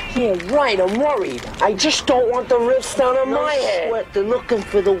racked? Yeah, right. I'm worried. I just don't want the Riffs down on my head. Sweat. They're looking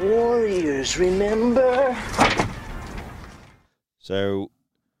for the Warriors, remember? So,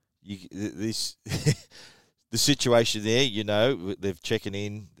 the situation there, they're checking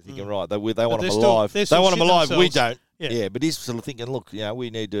in, thinking, right, they want them alive. They want them alive. We don't. Yeah, but he's sort of thinking, look, we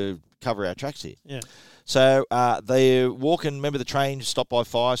need to cover our tracks here. Yeah. So they're walking, remember the train stopped by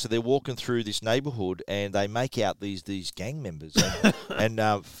fire, so they're walking through this neighbourhood and they make out these gang members. And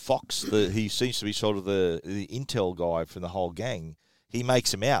Fox, he seems to be sort of the intel guy from the whole gang, he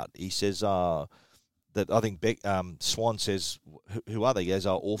makes them out. He says that I think Swan says, who are they? He goes,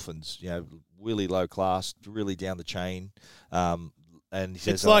 orphans, really low class, really down the chain. And he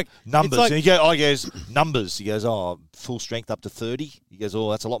says, it's like numbers. It's like, and he goes, numbers. He goes, full strength up to 30. He goes,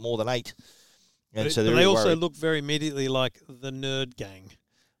 that's a lot more than 8. And but so they also worried. look very immediately like the nerd gang.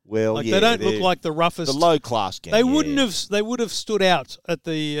 Well, they don't look like the roughest, the low class gang. They wouldn't have. They would have stood out at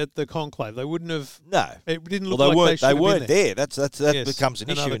the conclave. They wouldn't have. No, it didn't look well, like they weren't been there. That becomes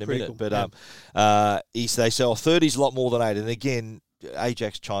an issue in a minute. But they say 30's a lot more than 8. And again,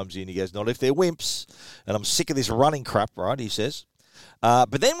 Ajax chimes in. He goes, "Not if they're wimps." And I'm sick of this running crap, right? He says.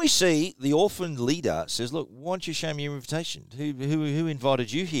 But then we see the orphan leader says, "Look, why don't you show me your invitation? Who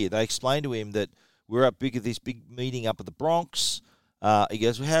invited you here?" They explain to him that we're up at this big meeting up at the Bronx. He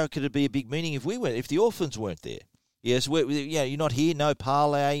goes, "Well, how could it be a big meeting if the orphans weren't there?" He goes, "You're not here, no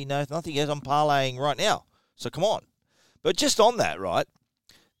parlay, no nothing." He goes, "I'm parlaying right now, so come on." But just on that, right?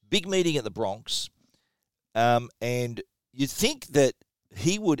 Big meeting at the Bronx, and you'd think that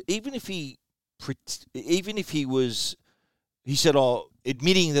he would, even if he was. He said,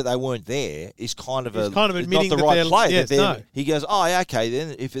 admitting that they weren't there is kind of admitting not the right play. Yes, no. He goes, okay,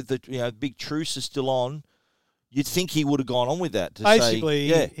 then if the big truce is still on, you'd think he would have gone on with that. Basically,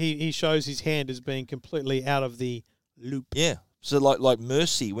 he shows his hand as being completely out of the loop. Yeah. So like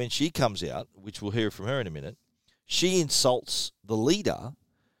Mercy, when she comes out, which we'll hear from her in a minute, she insults the leader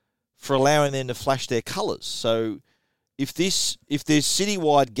for allowing them to flash their colours. So if their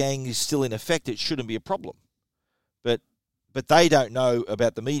citywide gang is still in effect, it shouldn't be a problem. But they don't know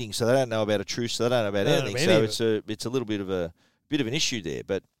about the meeting, so they don't know about a truce, so they don't know about anything. So it's a little bit of an issue there.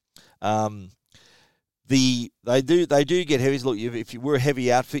 But they do get heavy. Look, if we're a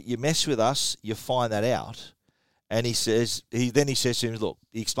heavy outfit, you mess with us, you find that out. And he says to him, look,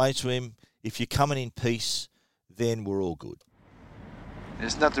 he explains to him, if you're coming in peace, then we're all good.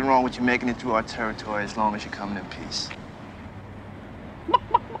 There's nothing wrong with you making it through our territory as long as you're coming in peace.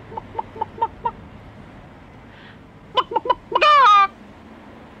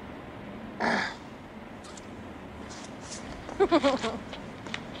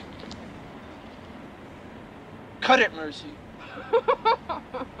 Cut it, Mercy.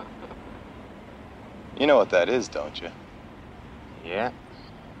 You know what that is, don't you? Yeah.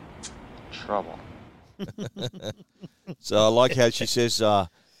 Trouble. So I like how she says, I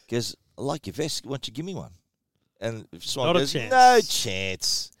like your vest. Why don't you give me one? And Swan goes, no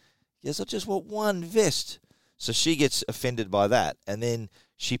chance. Yes, I just want one vest. So she gets offended by that. And then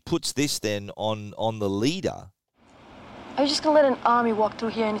she puts this then on the leader. Are you just going to let an army walk through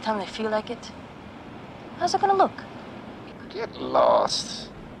here anytime they feel like it? How's it going to look? Get lost.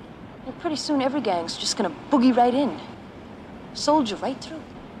 And pretty soon every gang's just going to boogie right in. Soldier right through.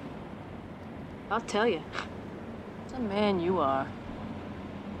 I'll tell you. What a man you are.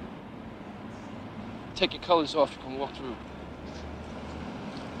 Take your colors off, you can walk through.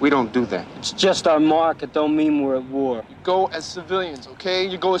 We don't do that. It's just our mark. It don't mean we're at war. You go as civilians, okay?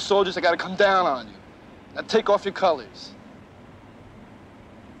 You go as soldiers, I gotta come down on you. Now take off your colors.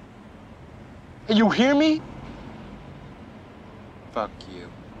 Hey, you hear me? Fuck you.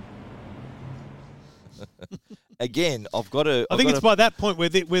 Again, I think it's by that point where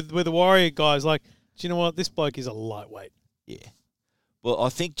the Warrior guy's like, do you know what? This bloke is a lightweight. Yeah. Well, I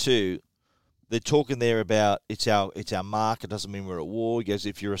think too, they're talking there about it's our mark. It doesn't mean we're at war. He goes,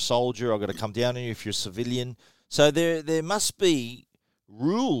 if you're a soldier, I've got to come down on you. If you're a civilian, so there must be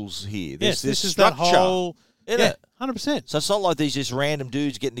rules here. This is structure, that whole 100%. So it's not like these just random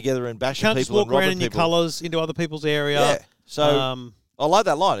dudes getting together and bashing Can't people just walk and robbing around in your people. colours into other people's area. Yeah. So I like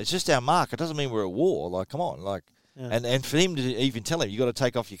that line. It's just our mark. It doesn't mean we're at war. Like, come on, like. Yeah. And for him to even tell him, you got to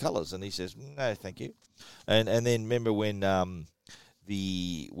take off your colours, and he says, no, thank you. And then remember when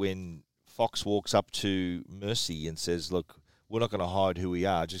Fox walks up to Mercy and says, look, we're not going to hide who we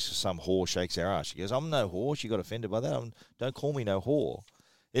are just because some whore shakes our ass. She goes, I'm no whore. She got offended by that. Don't call me no whore.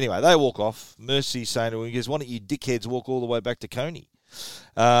 Anyway, they walk off. Mercy's saying to him, he goes, why don't you dickheads walk all the way back to Coney?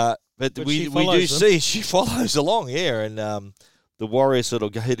 But we do see she follows along, and the Warriors sort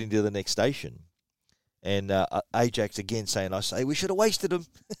of heading to the next station. And Ajax again saying, I say, we should have wasted him.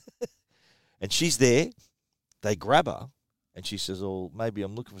 And she's there. They grab her. And she says, oh, maybe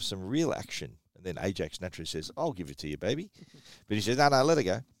I'm looking for some real action. And then Ajax naturally says, I'll give it to you, baby. But he says, no, let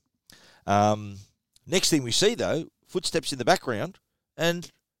her go. Next thing we see, though, footsteps in the background.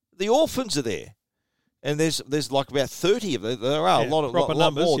 And the orphans are there. And there's like about 30 of them. There are a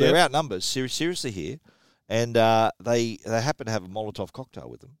lot more. They're outnumbers, seriously here. And they happen to have a Molotov cocktail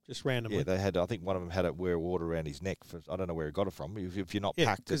with them. Just randomly. Yeah, they had. I think one of them had it wear water around his neck. I don't know where he got it from. If you're not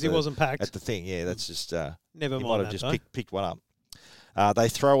packed, because he wasn't packed at the thing. Yeah, that's just never mind. He might have just picked one up. They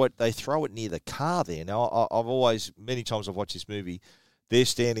throw it near the car there. Now I've always many times I've watched this movie. They're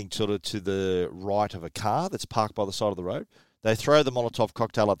standing sort of to the right of a car that's parked by the side of the road. They throw the Molotov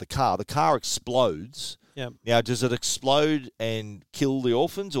cocktail at the car. The car explodes. Yeah. Now, does it explode and kill the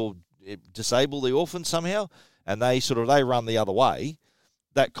orphans or disable the orphans somehow? And they run the other way.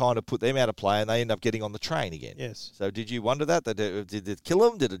 That kind of put them out of play, and they end up getting on the train again. Yes. So did you wonder that? Did it kill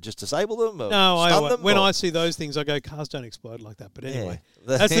them? Did it just disable them? Or no, stun them? When I see those things, I go, cars don't explode like that. But anyway,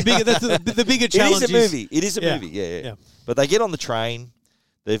 that's the bigger challenge. It is a movie. Yeah. But they get on the train.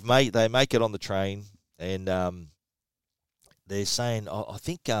 They make it on the train, and they're saying, I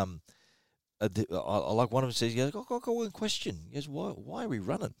think, I like one of them says, he goes, I got one question. He goes, why are we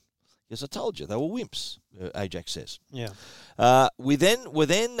running? He goes, I told you, they were wimps, Ajax says. Yeah. The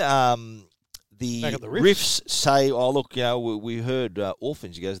riffs say, oh, look, we heard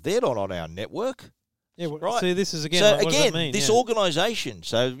orphans. He goes, they're not on our network. Yeah, right. See, this is again. So what does that mean? This organisation.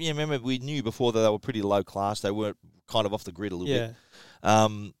 So remember, we knew before that they were pretty low class. They weren't kind of off the grid a little bit. They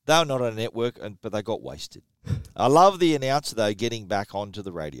were not on a network, but they got wasted. I love the announcer though getting back onto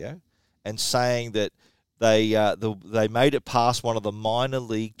the radio and saying that they made it past one of the minor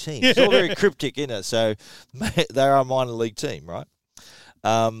league teams. It's all very cryptic, isn't it? So they're a minor league team, right?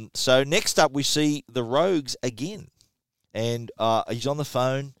 So next up we see the Rogues again, and he's on the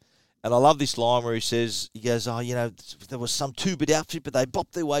phone. And I love this line where he goes, there was some two-bit outfit, but they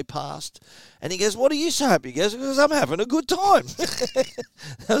bopped their way past. And he goes, what are you so happy? He goes, because I'm having a good time.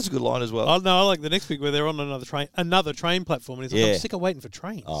 That was a good line as well. Oh, no, I like the next bit where they're on another train platform. And he's like, I'm sick of waiting for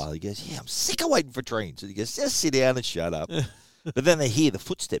trains. Oh, he goes, I'm sick of waiting for trains. And he goes, just sit down and shut up. But then they hear the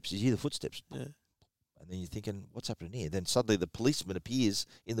footsteps. You hear the footsteps. Yeah. And then you're thinking, what's happening here? Then suddenly the policeman appears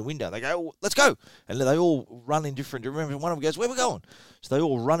in the window. They go, let's go. And they all run in different directions. Remember, one of them goes, where are we going? So they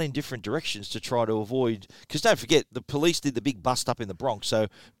all run in different directions to try to avoid. Because don't forget, the police did the big bust up in the Bronx. So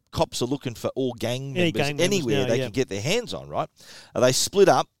cops are looking for all gang members anywhere they can get their hands on, right? They split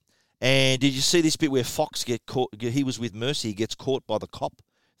up. And did you see this bit where Fox get caught? He was with Mercy. He gets caught by the cop,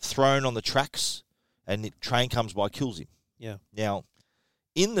 thrown on the tracks, and the train comes by, kills him. Yeah. Now,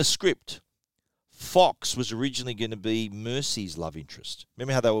 in the script, Fox was originally going to be Mercy's love interest.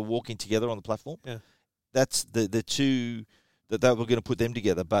 Remember how they were walking together on the platform? Yeah. That's the two that they were going to put them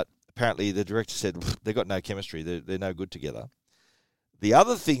together, but apparently the director said they've got no chemistry. They're no good together. The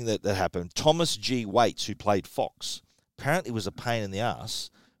other thing that happened, Thomas G. Waits, who played Fox, apparently was a pain in the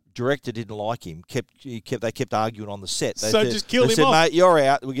ass. Director didn't like him. They kept arguing on the set. Just kill him They said, off. mate, you're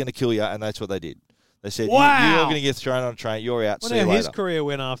out. We're going to kill you, and that's what they did. They said, wow. You're going to get thrown on a train. You're out. See you later. His career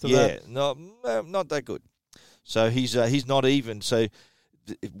went after that. Yeah, not that good. So he's not even. So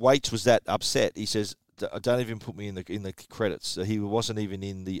Waits was that upset. He says, "Don't even put me in the credits." So he wasn't even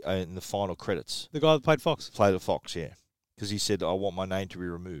in the final credits. The guy that played Fox. Played Fox, yeah, because he said, "I want my name to be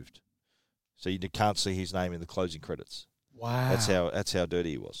removed," so you can't see his name in the closing credits. Wow, that's how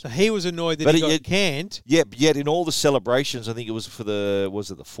dirty he was. So he was annoyed that he got canned. Yeah, but yet in all the celebrations, I think it was for the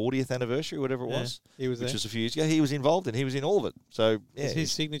 40th anniversary, whatever it was. He was which was a few years ago. He was involved and he was in all of it. So yeah, is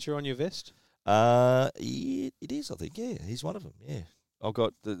his signature on your vest? It is, I think. Yeah, he's one of them. Yeah, I've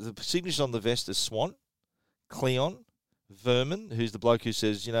got the signatures on the vest is Swan, Cleon, Vermin, who's the bloke who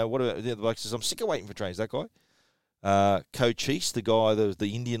says, what about the bloke says, I'm sick of waiting for trains. That guy. Cochise, the guy,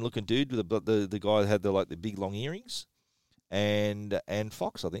 the Indian looking dude with the guy that had the big long earrings. And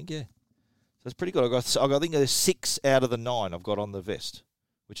Fox, I think, yeah. So it's pretty good. I think there's 6 out of the 9 I've got on the vest,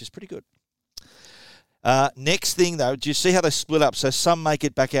 which is pretty good. Next thing, though, do you see how they split up? So some make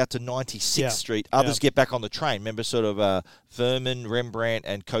it back out to 96th Street. Others get back on the train. Remember, sort of Vermin, Rembrandt,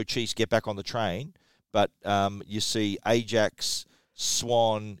 and Cochise get back on the train. But you see Ajax,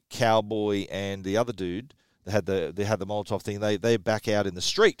 Swan, Cowboy, and the other dude, they had the Molotov thing. They back out in the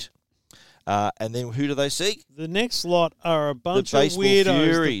street. And then who do they see? The next lot are a bunch of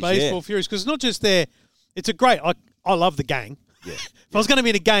weirdos. The Baseball Furies. Because it's not just it's a great... I love the gang. Yeah. If I was going to be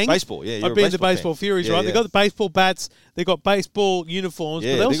in a gang, baseball, yeah, I'd be in the Baseball Furies, right? They've got the baseball bats, they've got baseball uniforms,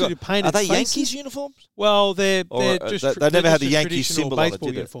 but they also do painted Are they faces. Yankees uniforms? Well, they're just... They never had the Yankee traditional symbol on it, baseball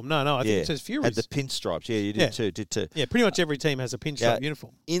did uniform. No, I think it says Furies. Had the pinstripes. Yeah, you did too. Yeah, pretty much every team has a pinstripe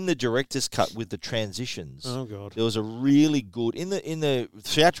uniform. In the director's cut with the transitions, oh god, there was a really good in the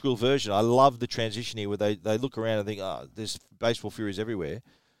theatrical version. I love the transition here where they look around and think, there's Baseball Furies everywhere.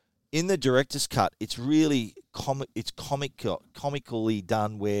 In the director's cut, it's really comically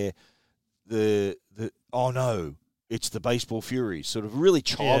done where oh no, it's the Baseball Furies, sort of really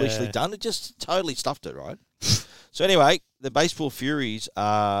childishly done. It just totally stuffed it, right? So anyway, the Baseball Furies,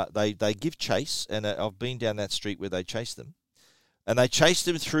 they give chase, and I've been down that street where they chase them, and they chase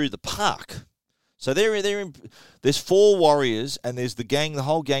them through the park. So there's 4 warriors, and there's the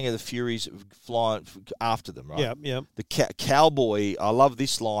whole gang of the Furies flying after them, right? Yeah. The cowboy, I love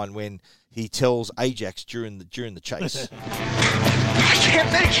this line when he tells Ajax during the chase. I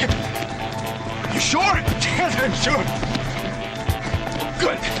can't make it. You sure? Yes, I'm sure.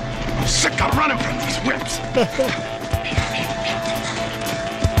 Good. I'm sick of running from these whips.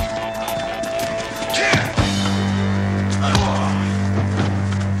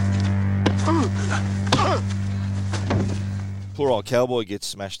 Poor old cowboy gets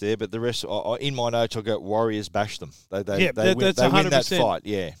smashed there, but the rest, in my notes, I got Warriors bash them. They win that fight.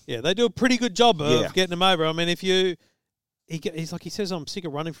 Yeah, they do a pretty good job of getting them over. I mean, he's like he says, I'm sick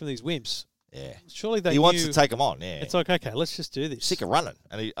of running from these wimps. Yeah, surely he wants to take them on. Yeah, it's like, okay, let's just do this. Sick of running,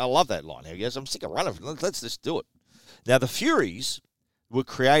 and I love that line. He goes, I'm sick of running. Let's just do it. Now the Furies were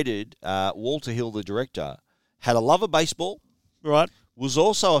created. Walter Hill, the director, had a love of baseball. Right. Was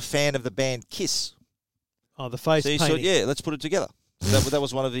also a fan of the band Kiss. Oh, the face painting. So, let's put it together. That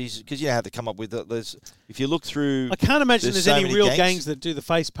was one of these, because you know how they come up with it. If you look through... I can't imagine there's any real gangs that do the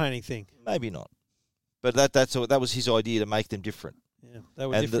face painting thing. Maybe not. But that was his idea to make them different. Yeah, they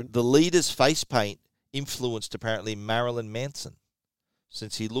were different. And the leader's face paint influenced, apparently, Marilyn Manson,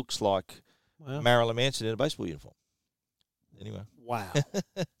 since he looks like Marilyn Manson in a baseball uniform. Anyway. Wow.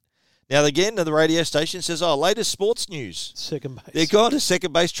 Now, again, the radio station says, latest sports news. Second base. They're going to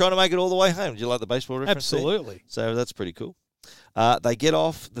second base, trying to make it all the way home. Do you like the baseball reference? Absolutely. There? So that's pretty cool. They get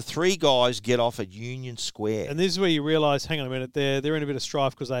off, the 3 guys get off at Union Square. And this is where you realise, hang on a minute, they're in a bit of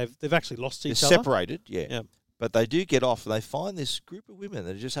strife because they've actually lost each other. They're separated, yeah. Yep. But they do get off, and they find this group of women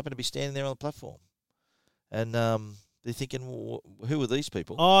that just happen to be standing there on the platform. And they're thinking, well, who are these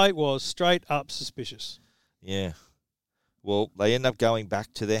people? I was straight up suspicious. Yeah. Well, they end up going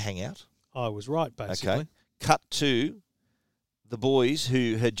back to their hangout. I was right, basically. Okay. Cut to the boys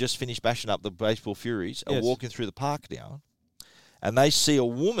who had just finished bashing up the Baseball Furies are walking through the park now, and they see a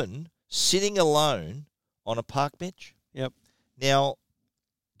woman sitting alone on a park bench. Yep. Now,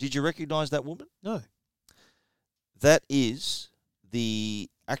 did you recognise that woman? No. That is, the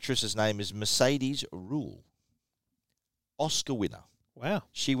actress's name is Mercedes Ruehl, Oscar winner. Wow.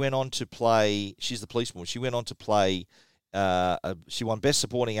 She went on to play, she's the policewoman, she went on to play, she won Best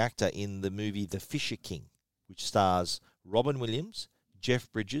Supporting Actor in the movie The Fisher King, which stars Robin Williams,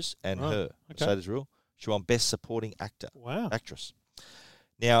 Jeff Bridges, and her, Mercedes Ruehl. She won Best Supporting Actress.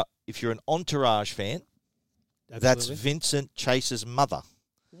 Now, if you're an Entourage fan, that's Vincent Chase's mother.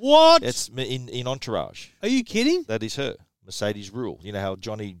 What? That's in Entourage. Are you kidding? That is her, Mercedes Ruehl. You know how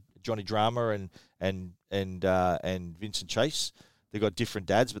Johnny Drama and Vincent Chase, they got different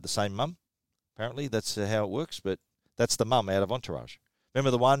dads but the same mum. Apparently, that's how it works. But that's the mum out of Entourage.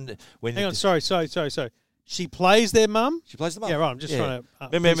 Remember the one when? Hang on, sorry. She plays their mum? She plays the mum. Yeah, right. I'm just trying to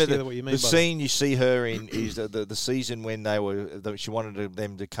remember what you mean the scene you see her in is the season when she wanted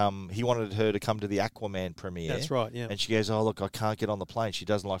them to come. He wanted her to come to the Aquaman premiere. That's right. Yeah. And she goes, "Oh look, I can't get on the plane." She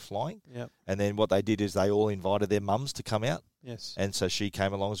doesn't like flying. Yeah. And then what they did is they all invited their mums to come out. Yes. And so she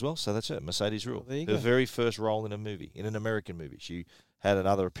came along as well. So that's her, Mercedes Ruehl. There you her go. very first role in a movie, in an American movie. She had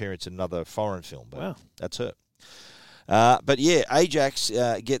another appearance in another foreign film. But wow. That's her. But yeah, Ajax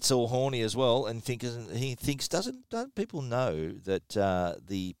gets all horny as well, and don't people know that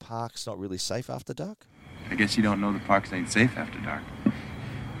the park's not really safe after dark? I guess you don't know the parks ain't safe after dark.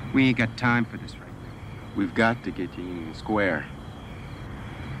 We ain't got time for this right now. We've got to get to Union Square.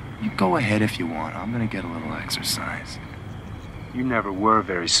 You go ahead if you want. I'm gonna get a little exercise. You never were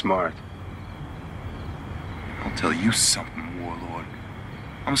very smart. I'll tell you something, Warlord.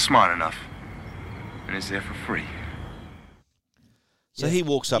 I'm smart enough, and it's there for free. So he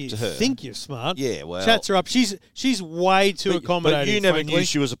walks up to her. You think you're smart. Yeah, well. Chats her up. She's way too accommodating. But you never frankly. knew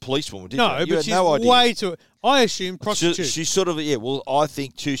she was a policewoman, did you? No, You but had she's no idea. way too... I assume prostitute. She's sort of, I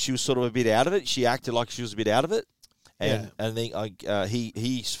think too she was sort of a bit out of it. She acted like she was a bit out of it. And then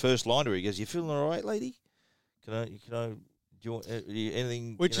his first line to her, he goes, "You feeling all right, lady? Do you want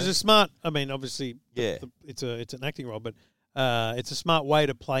anything?" Which is a smart... I mean, obviously, it's an acting role, but... it's a smart way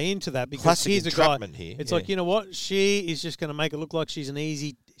to play into that because classic here's a guy. Here. It's like, you know what? She is just going to make it look like she's an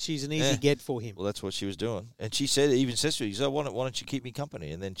easy get for him. Well, that's what she was doing, and she even says to her, "Why don't you keep me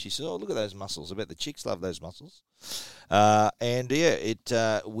company?" And then she said, "Oh, look at those muscles. I bet the chicks love those muscles."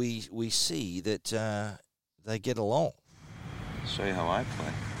 We see that they get along. Show you how I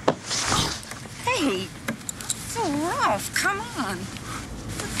play. Hey, so rough. Come on.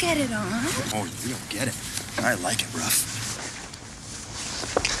 get it on. Oh, you don't get it. I like it rough.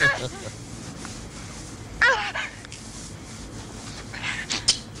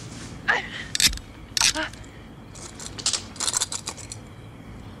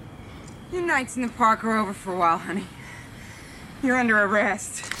 Your nights in the park are over for a while, honey. You're under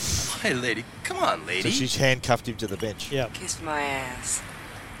arrest. Hey, lady. Come on, lady. So she's handcuffed him to the bench. Yeah. Kiss my ass.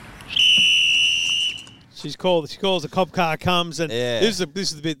 She calls. The cop car comes, and Yeah. this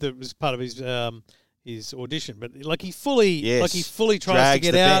is the bit that was part of his audition. But like he fully tries to Drags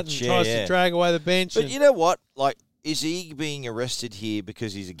get the out bench, and tries to drag away the bench. But and you know what? Like, is he being arrested here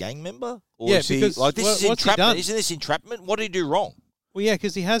because he's a gang member? Or Yeah, is he, because like, this is what's he done? entrapment. Isn't this entrapment? What did he do wrong? Well, yeah,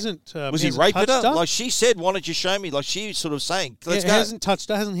 because he hasn't. Was he hasn't raping touched her? Like she said, why don't you show me? Like she was sort of saying, let's He go. hasn't touched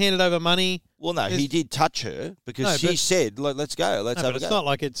her, hasn't handed over money. Well, no, he did touch her because No, she but- said, let's go, let's No, have but a it's go. not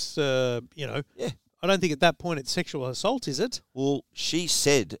like it's, Yeah. I don't think at that point it's sexual assault, is it? Well, she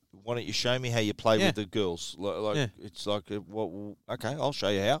said, why don't you show me how you play Yeah. with the girls? It's like, okay, I'll show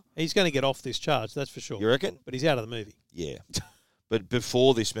you how. He's going to get off this charge, that's for sure. You reckon? But he's out of the movie. Yeah. But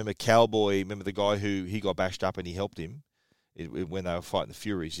before this, remember the guy who he got bashed up and he helped him when they were fighting the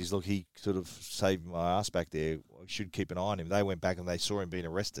Furies. He sort of saved my ass back there. I should keep an eye on him. They went back and they saw him being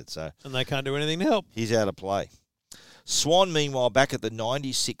arrested. So And they can't do anything to help. he's out of play. Swan, meanwhile, back at the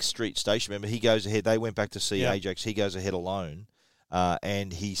 96th Street station, remember, he goes ahead. They went back to see Ajax. He goes ahead alone,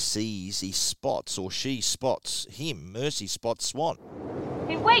 and she spots him. Mercy spots Swan.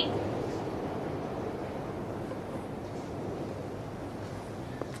 Hey, wait!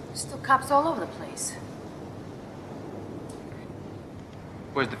 Still cops all over the place.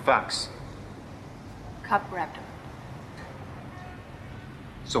 Where's the fox? Cop grabbed him.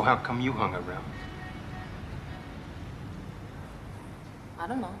 So how come you hung around? I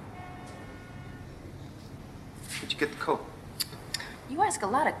don't know. Where'd you get the coat? You ask a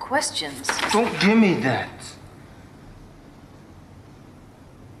lot of questions. Don't give me that.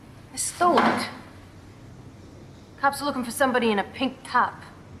 I stole it. Cops are looking for somebody in a pink top.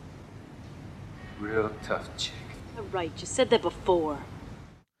 Real tough chick. You're right, you said that before.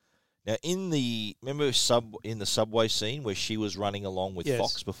 Now, in the subway scene where she was running along with Yes.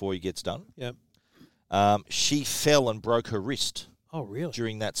 Fox before he gets done, Yep. she fell and broke her wrist. Oh, really?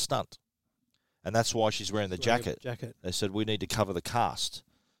 During that stunt. And that's why she's wearing the jacket. They said, we need to cover the cast.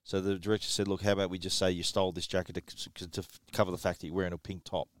 So the director said, look, how about we just say you stole this jacket to cover the fact that you're wearing a pink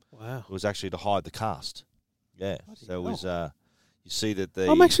top. Wow. It was actually to hide the cast. Yeah. So it was, you see that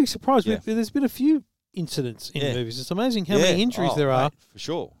the... I'm actually surprised. Yeah. There's been a few incidents in Yeah. movies. It's amazing how many injuries there are for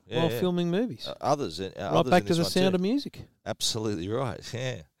sure. while filming movies. Others. Right others back in to this the one Sound too. of Music. Absolutely right.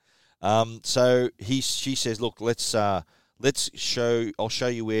 Yeah. So she says, look, I'll show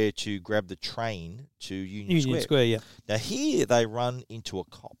you where to grab the train to Union Square. Yeah. Now here they run into a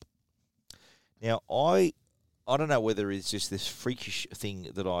cop. Now I don't know whether it's just this freakish thing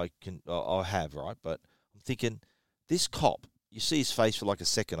that I have, right? But I'm thinking this cop, you see his face for like a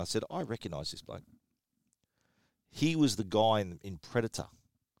second. I said, I recognise this bloke. He was the guy in Predator.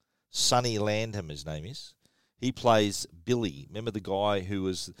 Sonny Landham, his name is. He plays Billy. Remember the guy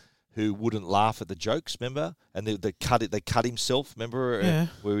who wouldn't laugh at the jokes? Remember, and they cut himself. Remember, Yeah.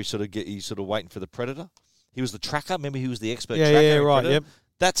 where he's sort of waiting for the Predator. He was the tracker. Remember, he was the expert Yeah, tracker. yeah, in right. Predator? Yep.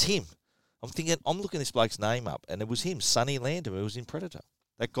 That's him. I'm looking this bloke's name up, and it was him, Sonny Landham, who was in Predator.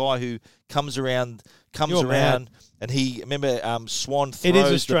 That guy who comes around, and he Swan throws It is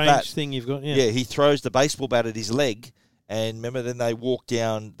a the strange bat. thing you've got. Yeah, he throws the baseball bat at his leg, and remember, then they walk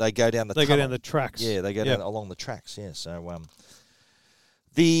down. They go down the. They tunnel. go down the tracks. Yeah, they go down along the tracks. Yeah, so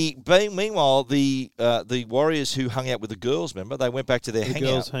meanwhile, the Warriors who hung out with the girls, remember, they went back to their hangout.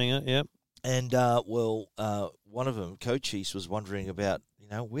 Girls hangout. Yep. And one of them, Cochise, was wondering about,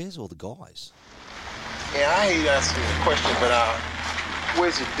 where's all the guys? Yeah, I hate asking the question, but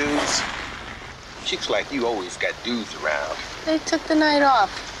where's your dudes? Chicks like you always got dudes around. They took the night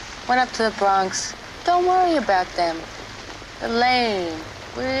off. Went up to the Bronx. Don't worry about them. They're lame.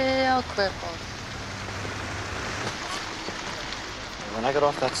 Real crippled. When I got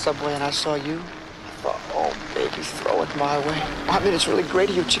off that subway and I saw you, I thought, oh, baby, throw it my way. I mean, it's really great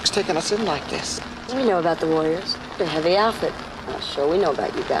of you chicks taking us in like this. We know about the Warriors. They're heavy outfit. Sure, we know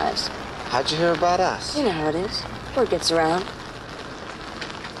about you guys. How'd you hear about us? You know how it is. Word gets around.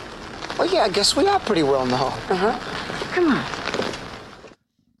 Well, yeah, I guess we are pretty well known. Come on.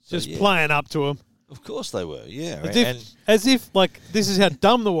 Just playing up to him. Of course they were, yeah. As if this is how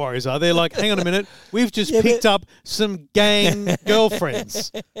dumb the Warriors are. They're like, hang on a minute, we've just picked up some gang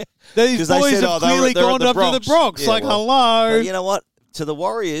girlfriends. These boys have clearly gone up to the Bronx. Yeah, hello. But you know what? To the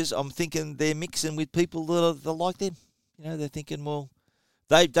Warriors, I'm thinking they're mixing with people that are like them. They're thinking, well,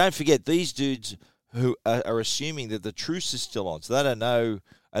 They don't forget these dudes who are assuming that the truce is still on, so they don't know,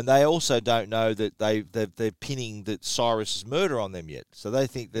 and they also don't know that they're pinning that Cyrus's murder on them yet. So they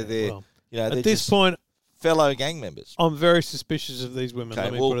think that they're at this point fellow gang members. I'm very suspicious of these women.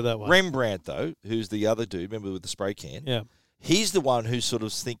 Let me put it that way. Rembrandt, though, who's the other dude, remember with the spray can? He's the one who's sort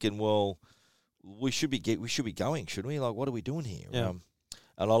of thinking, well, we should be going, shouldn't we? Like, what are we doing here? Yeah.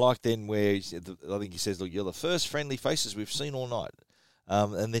 And I like then where I think he says, look, you're the first friendly faces we've seen all night.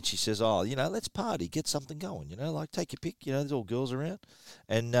 And then she says, oh, let's party, get something going, like take your pick, there's all girls around.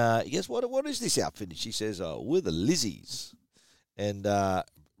 And he goes, what is this outfit? And she says, oh, we're the Lizzies. And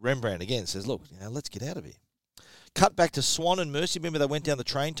Rembrandt again says, look, let's get out of here. Cut back to Swan and Mercy. Remember they went down the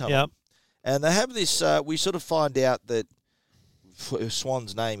train tunnel. Yep. And they have this, we sort of find out that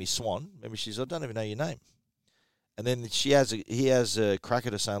Swan's name is Swan. Remember, she says, I don't even know your name. And then he has a crack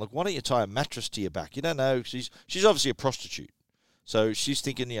at her saying, look, why don't you tie a mattress to your back? You don't know. She's obviously a prostitute. So she's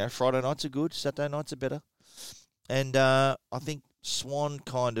thinking, Friday nights are good, Saturday nights are better. And I think Swan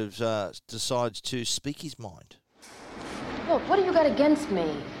kind of decides to speak his mind. Look, what do you got against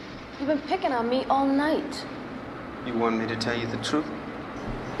me? You've been picking on me all night. You want me to tell you the truth?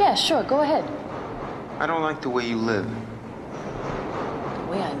 Yeah, sure, go ahead. I don't like the way you live. The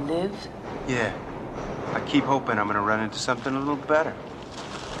way I live? Yeah. I keep hoping I'm gonna run into something a little better.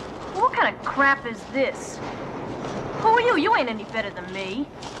 What kind of crap is this? Who are you? You ain't any better than me.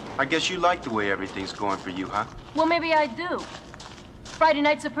 I guess you like the way everything's going for you, huh? Well, maybe I do. Friday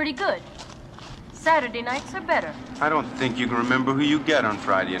nights are pretty good. Saturday nights are better. I don't think you can remember who you get on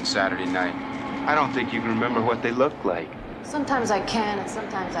Friday and Saturday night. I don't think you can remember what they look like. Sometimes I can and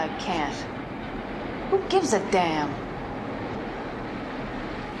sometimes I can't. Who gives a damn?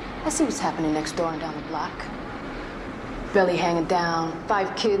 I see what's happening next door and down the block. Belly hanging down,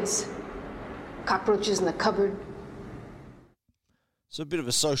 5 kids, cockroaches in the cupboard. It's a bit of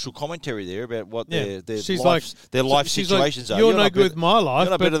a social commentary there about what their she's life situations are. You're no good with my life.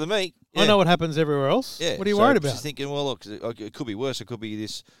 You're not better than me. I know what happens everywhere else. Yeah. What are you worried about? She's thinking, well, look, it could be worse. It could be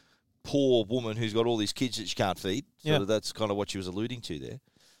this poor woman who's got all these kids that she can't feed. So that's kind of what she was alluding to there.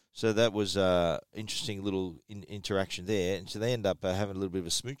 So that was interesting little interaction there. And so they end up having a little bit of a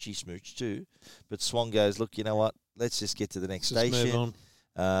smoochy smooch too. But Swan goes, look, you know what? Let's just get to the next station. Move on.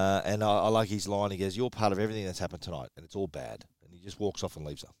 And I like his line. He goes, you're part of everything that's happened tonight, and it's all bad. And he just walks off and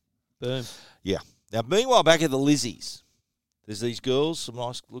leaves her. Boom. Yeah. Now, meanwhile, back at the Lizzies, there's these girls, some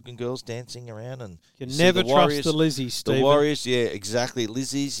nice-looking girls dancing around. And you never trust the Lizzies, Stephen. The Warriors, yeah, exactly.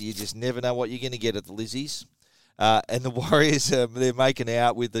 Lizzies, you just never know what you're going to get at the Lizzies. And the Warriors, they're making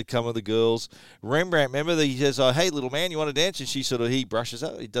out with some of the girls. Rembrandt, remember, he says, oh, hey, little man, you want to dance? And he brushes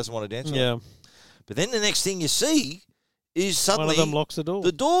up. He doesn't want to dance. Yeah. But then the next thing you see is suddenly one of them locks the door.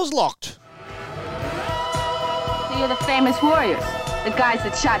 The door's locked. So you're the famous Warriors, the guys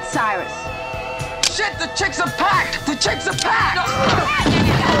that shot Cyrus. Shit, the chicks are packed! The chicks are packed!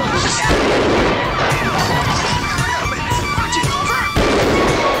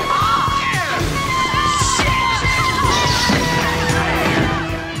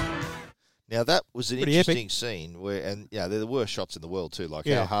 Now, that was an Pretty interesting epic scene they're the worst shots in the world, too. Like,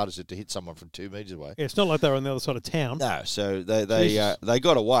 how hard is it to hit someone from 2 meters away? Yeah, it's not like they were on the other side of town. No, so they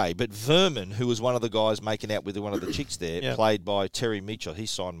got away. But Vermin, who was one of the guys making out with one of the chicks there, played by Terry Mitchell, he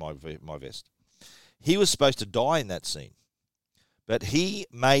signed my vest. He was supposed to die in that scene. But he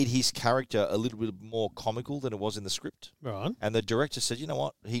made his character a little bit more comical than it was in the script. Right. And the director said, you know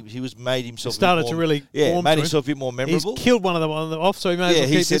what? He was made himself started to really made himself a bit more memorable. He's killed one of them on the off, so he may as well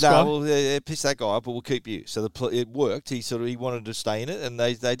keep he said, this guy. well, piss that guy up, but we'll keep you. So it worked. He wanted to stay in it, and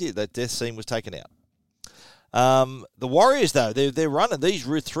they did. That death scene was taken out. The Warriors, though, they're running. These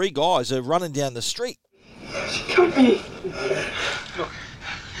 3 guys are running down the street. She killed me. Look,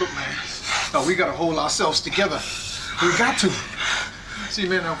 man. No, we got to hold ourselves together. We got to. See,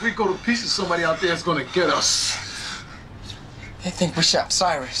 man, if we go to pieces, somebody out there is going to get us. They think we shot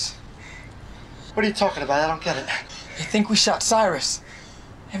Cyrus. What are you talking about? I don't get it. They think we shot Cyrus.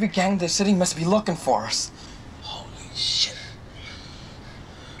 Every gang in the city must be looking for us. Holy shit.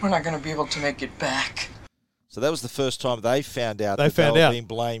 We're not going to be able to make it back. So that was the first time they found out they were being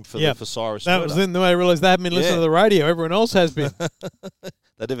blamed for Cyrus' That murder. was then the way I realised they haven't been listening to the radio. Everyone else has been.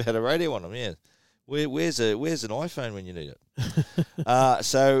 They never had a radio on them, yeah. Where's an iPhone when you need it?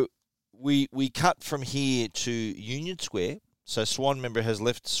 So we cut from here to Union Square. So Swan, member, has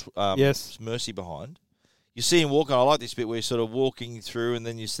left Mercy behind. You see him walking. I like this bit where he's sort of walking through, and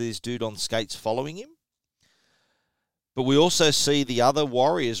then you see this dude on skates following him. But we also see the other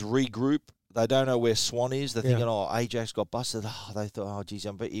Warriors regroup. They don't know where Swan is. They're thinking, Ajax got busted. They thought, geez,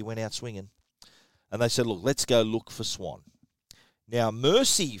 I bet he went out swinging. And they said, look, let's go look for Swan. Now,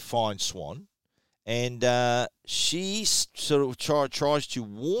 Mercy finds Swan, and she sort of tries to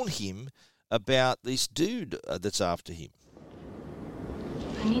warn him about this dude that's after him.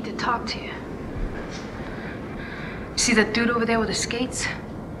 I need to talk to you. See that dude over there with the skates?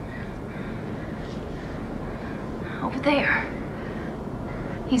 Over there.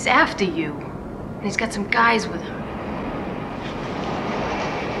 He's after you. And he's got some guys with him.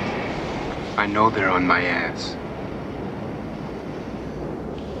 I know they're on my ass.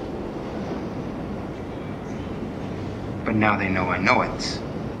 But now they know I know it.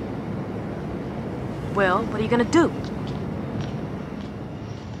 Well, what are you gonna do?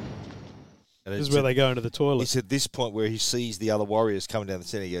 And This is where they go into the toilet. It's at this point where he sees the other warriors coming down the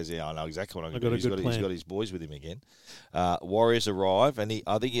center. He goes, "Yeah, I know exactly what I'm going to do." He's got his boys with him again. Warriors arrive, and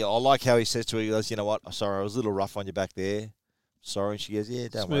I like how he says to her, he goes, "You know what? Sorry, I was a little rough on you back there. Sorry." And she goes, "Yeah,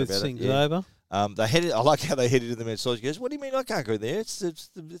 don't worry about it." Smooth things over. I like how they headed to the men's toilet. She goes, "What do you mean I can't go there? It's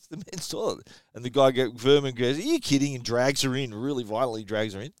the men's toilet." And the guy, Vermin, goes, "Are you kidding?" And drags her in, really violently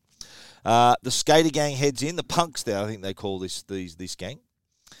drags her in. The skater gang heads in. The punks, there, I think they call this gang.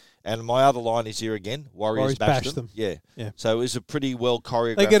 And my other line is here again. Warriors bash them. Yeah. So it was a pretty well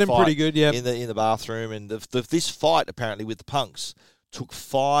choreographed They get him fight pretty good, yeah. in the bathroom. And this fight, apparently, with the punks took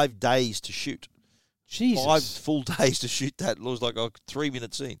 5 days to shoot. Jesus. 5 full days to shoot that. It was like a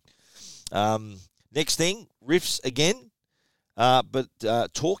 3-minute scene. Next thing, riffs again. But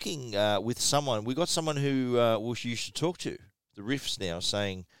talking with someone. We got someone who you should talk to. The riffs now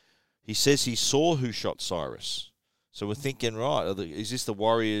saying, he says he saw who shot Cyrus. So we're thinking, right, is this the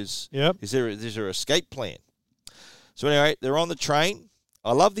Warriors? Yep. Is there an escape plan? So anyway, they're on the train.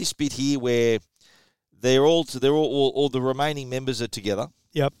 I love this bit here where all the remaining members are together.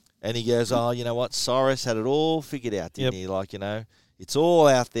 Yep. And he goes, "Oh, you know what? Cyrus had it all figured out, didn't he? Like, it's all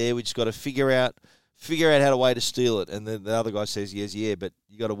out there. We just got to figure out how way to steal it." And then the other guy says, "Yes, yeah, but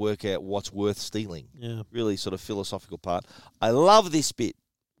you got to work out what's worth stealing." Yeah. Really sort of philosophical part. I love this bit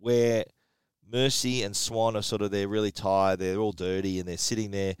where Mercy and Swan are sort of, they're really tired, they're all dirty, and they're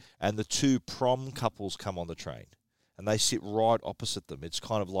sitting there, and the 2 prom couples come on the train, and they sit right opposite them. It's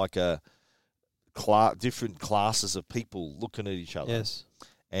kind of like different classes of people looking at each other. Yes.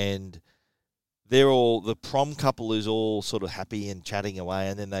 And the prom couple is all sort of happy and chatting away,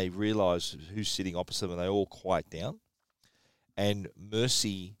 and then they realise who's sitting opposite them, and they all quiet down. And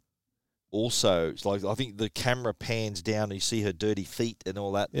Mercy also, it's like, I think the camera pans down, and you see her dirty feet and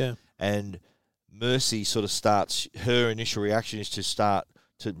all that. Yeah. And Mercy sort of starts, her initial reaction is to start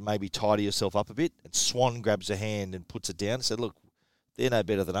to maybe tidy herself up a bit. And Swan grabs her hand and puts it down and said, "Look, they're no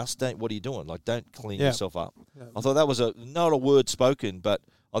better than us. What are you doing? Like, don't clean yourself up." Yeah. I thought that was not a word spoken, but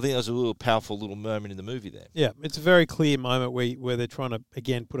I think that was a little powerful little moment in the movie there. Yeah, it's a very clear moment where they're trying to,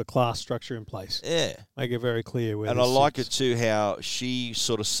 again, put a class structure in place. Yeah. Make it very clear where. And I like it too how she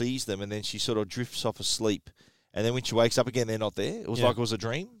sort of sees them and then she sort of drifts off asleep. And then when she wakes up again, they're not there. It was like it was a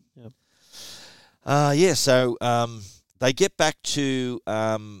dream. Yeah. So they get back to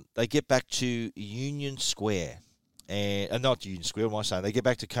Union Square, and not Union Square. What am I saying? They get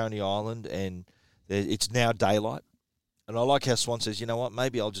back to Coney Island, and it's now daylight. And I like how Swan says, "You know what?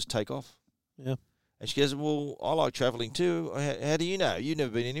 Maybe I'll just take off." Yeah. And she goes, "Well, I like travelling too. How do you know? You've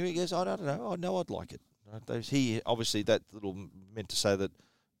never been anywhere." He goes, "I don't know. I know I'd like it." He obviously that little meant to say that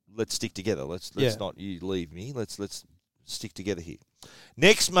let's stick together. Let's not you leave me. Let's stick together here.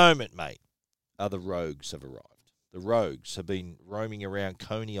 Next moment, mate. The Rogues have arrived. The Rogues have been roaming around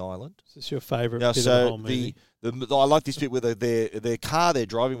Coney Island. Is this your favourite bit of the whole movie? I like this bit where their car they're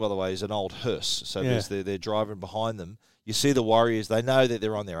driving, by the way, is an old hearse. So they're driving behind them. You see the Warriors. They know that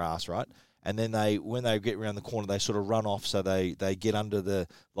they're on their ass, right? And then when they get around the corner, they sort of run off. So they get under the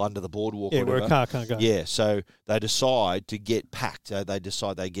boardwalk. Yeah, where a car can't go. Yeah, so they decide to get packed. They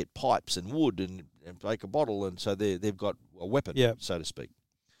decide they get pipes and wood and make a bottle, and so they've got a weapon, so to speak.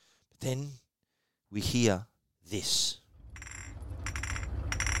 But then we hear this.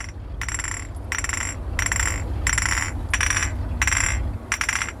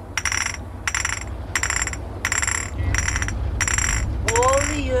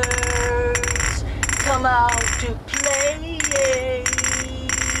 Warriors, come out to play.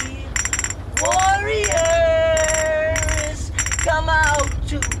 Warriors, come out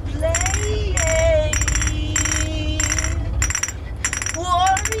to play.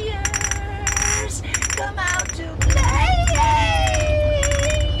 Warriors, come out to play.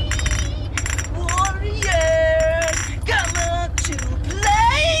 Warriors, come out to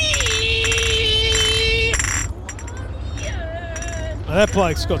play. Now that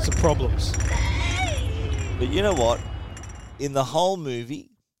bloke's got some problems. But you know what? In the whole movie,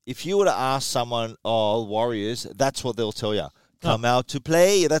 if you were to ask someone, "Oh, Warriors," that's what they'll tell you. Come out to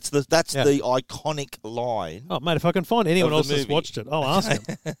play. That's the iconic line. Oh, mate, if I can find anyone else that's watched it, I'll ask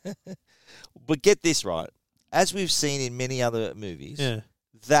him. But get this right. As we've seen in many other movies,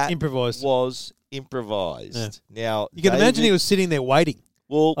 that improvised. was improvised. Yeah. Now, you can imagine he was sitting there waiting.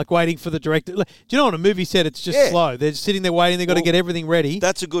 Well, like waiting for the director. Do you know on a movie set it's just slow? They're sitting there waiting. They've got to get everything ready.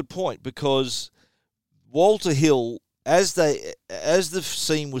 That's a good point because Walter Hill, as the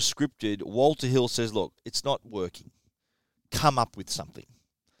scene was scripted, Walter Hill says, "Look, it's not working. Come up with something."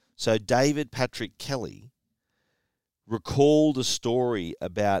 So David Patrick Kelly recalled a story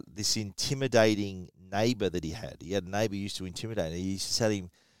about this intimidating neighbor that he had. He had a neighbor who used to intimidate him. He used to tell him,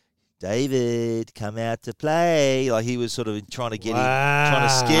 "David, come out to play." Like he was sort of trying to get him, trying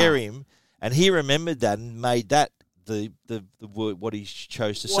to scare him. And he remembered that and made that the word, what he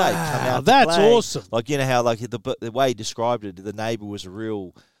chose to say. Come out to that's play. Awesome. Like, you know how like the way he described it, the neighbor was a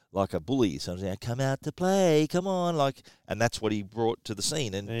real, like a bully. So I was come out to play, come on. And that's what he brought to the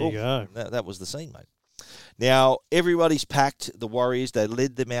scene. And there you go. That was the scene, mate. Now, everybody's packed. The Warriors, they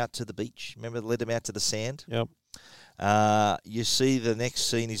led them out to the beach. Remember, they led them out to the sand? Yep. You see the next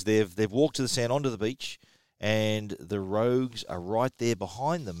scene is they've walked to the sand onto the beach, and the rogues are right there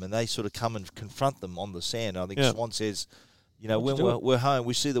behind them, and they sort of come and confront them on the sand. I think Swan says, when we're home,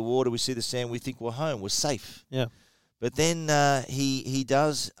 we see the water, we see the sand, we think we're home, we're safe. Yeah. But then he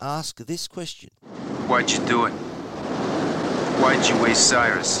does ask this question. Why'd you do it? Why'd you waste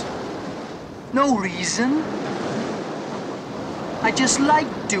Cyrus? No reason. I just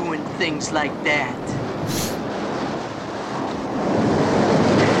like doing things like that.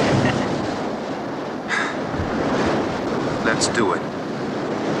 Let's do it.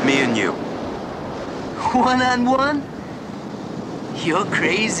 Me and you. One-on-one? You're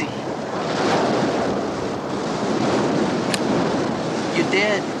crazy. You're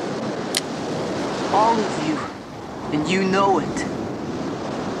dead. All of you. And you know it.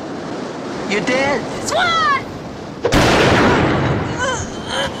 You're dead. Swan!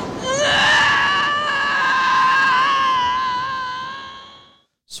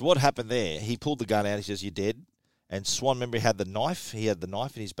 So what happened there? He pulled the gun out. He says, "You're dead." And Swan, remember, he had the knife. He had the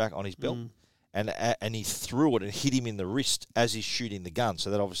knife in his back on his belt, and he threw it and hit him in the wrist as he's shooting the gun. So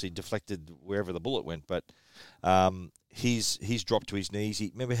that obviously deflected wherever the bullet went. But he's dropped to his knees.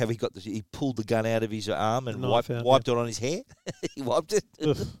 Remember how he pulled the gun out of his arm and wiped it on his hair. He wiped it.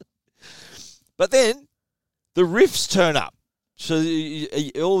 But then the riffs turn up. So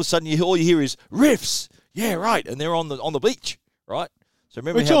all of a sudden, all you hear is riffs. Yeah, right. And they're on the beach, right? So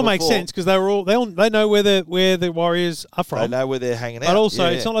remember, which all makes sense because they know where the Warriors are from. They know where they're hanging out. But also,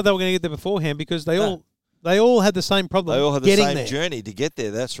 it's not like they were going to get there beforehand because they all had the same problem. They all had the same there. journey to get there.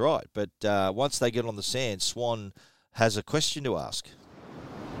 That's right. But once they get on the sand, Swan has a question to ask.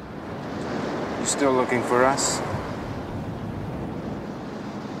 You still looking for us?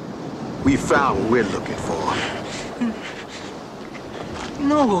 We found what we're looking for.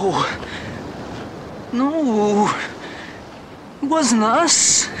 No. It wasn't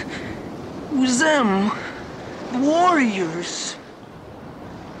us. It was them. The Warriors.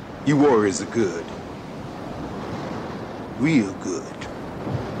 You Warriors are good. Real good.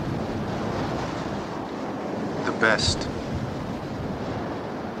 The best.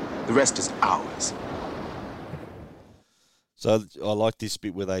 The rest is ours. So I like this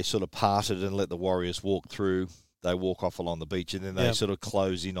bit where they sort of parted and let the Warriors walk through. They walk off along the beach, and then they sort of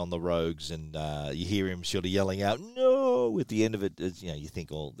close in on the rogues, and you hear him sort of yelling out, "No!" At the end of it, you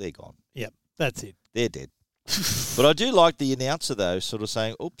think, "Oh, they're gone." Yep, that's it. They're dead. But I do like the announcer, though, sort of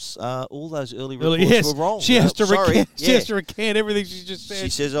saying, "Oops, all those early reports were wrong." She has to recant everything she just said. She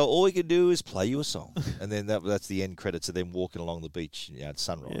says, all we can do is play you a song. And then that's the end credits of them walking along the beach at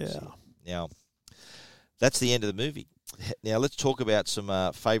sunrise. Yeah. Now, that's the end of the movie. Now, let's talk about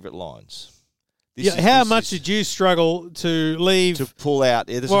some favourite lines. How much did you struggle to leave? To pull out.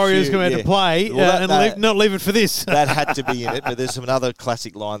 Warriors come out to play not leave it for this. That had to be in it, but there's another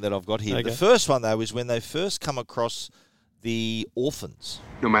classic line that I've got here. Okay. The first one, though, is when they first come across the orphans.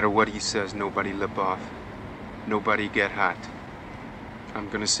 No matter what he says, nobody lip off. Nobody get hot. I'm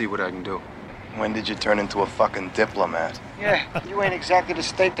going to see what I can do. When did you turn into a fucking diplomat? Yeah, you ain't exactly the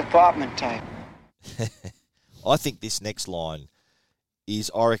State Department type. I think this next line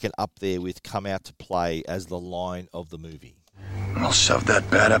is, I reckon, up there with "come out to play" as the line of the movie. I'll shove that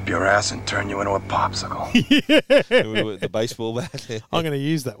bat up your ass and turn you into a popsicle. The baseball bat. I'm going to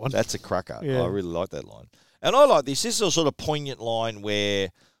use that one. That's a cracker. Yeah. I really like that line. And I like this. This is a sort of poignant line where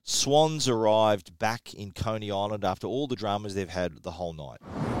Swans arrived back in Coney Island after all the dramas they've had the whole night.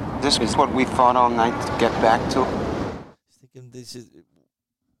 This is what we fought all night to get back to?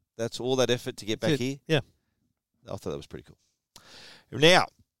 That's all that effort to get back here? Yeah. I thought that was pretty cool. Now,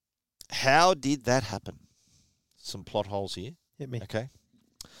 how did that happen? Some plot holes here. Hit me. Okay.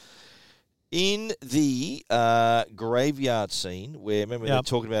 In the graveyard scene, where, remember, they're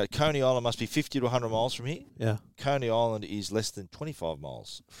talking about Coney Island must be 50 to 100 miles from here? Yeah. Coney Island is less than 25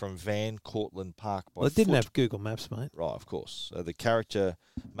 miles from Van Cortlandt Park by Well, it didn't foot. have Google Maps, mate. Right, of course. So the character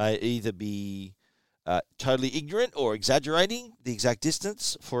may either be totally ignorant or exaggerating the exact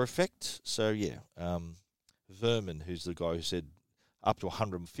distance for effect. So, yeah, Vermin, who's the guy who said up to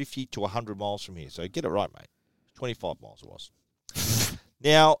 150 to 100 miles from here. So get it right, mate. 25 miles it was.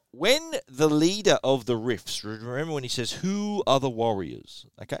 Now, when the leader of the Riffs, remember when he says, who are the warriors?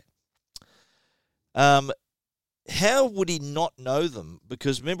 Okay. How would he not know them?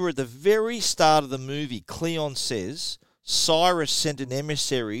 Because remember at the very start of the movie, Cleon says, Cyrus sent an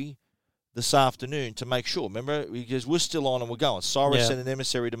emissary this afternoon to make sure. Remember, because we're still on and we're going. Cyrus sent an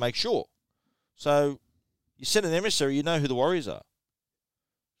emissary to make sure. So you send an emissary, you know who the warriors are.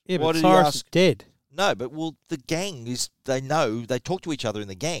 Yeah, but Cyrus is dead. No, but the gang they talk to each other in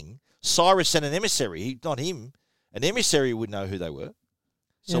the gang. Cyrus sent an emissary, not him. An emissary would know who they were.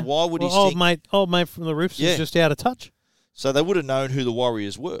 So why would he think... Old mate from the Riffs is just out of touch. So they would have known who the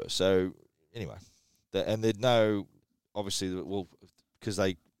warriors were. So, anyway. And they'd know, obviously, well, because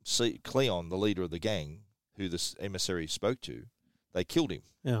they see Cleon, the leader of the gang, who this emissary spoke to, they killed him.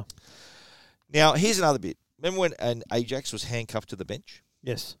 Yeah. Now, here's another bit. Remember when Ajax was handcuffed to the bench?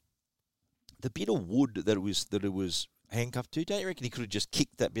 Yes. The bit of wood that it was handcuffed to, don't you reckon he could have just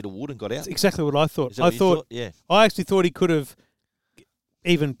kicked that bit of wood and got out? That's exactly what I thought. I thought, yeah. I actually thought he could have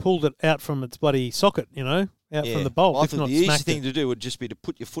even pulled it out from its bloody socket, from the bolt. Well, I thought the easy thing to do would just be to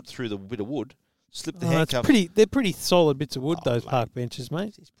put your foot through the bit of wood, slip the handcuff. They're pretty solid bits of wood, those park benches,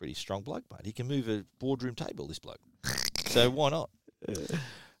 mate. He's a pretty strong bloke, mate. He can move a boardroom table, this bloke. So why not?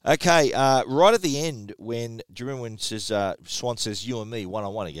 Okay, right at the end, do you remember when Swan says, you and me,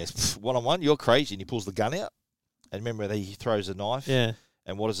 one-on-one, he goes, one-on-one, you're crazy, and he pulls the gun out. And remember that he throws a knife. Yeah.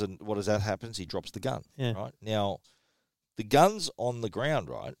 And what does that happen? He drops the gun. Yeah. Right? Now, the gun's on the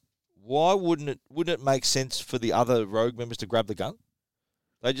ground, right? Why wouldn't it make sense for the other rogue members to grab the gun?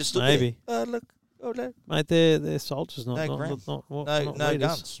 They just stood Maybe. there. Look. Oh, no. Mate, they're soldiers, not no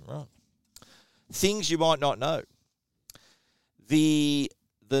guns. Right. Things you might not know. The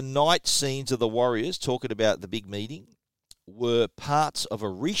night scenes of the Warriors, talking about the big meeting, were parts of a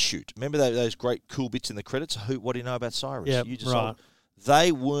reshoot. Remember those great cool bits in the credits? What do you know about Cyrus? Yeah, right.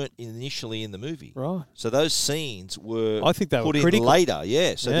 They weren't initially in the movie. Right. So those scenes were I think they put were in critical. later.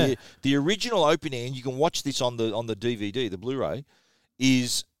 Yeah. So the original opening, and you can watch this on the DVD, the Blu-ray,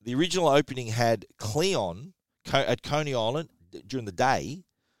 is the original opening had Cleon at Coney Island during the day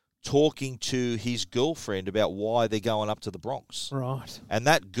talking to his girlfriend about why they're going up to the Bronx. Right. And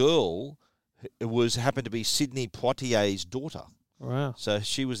that girl happened to be Sidney Poitier's daughter. Wow. So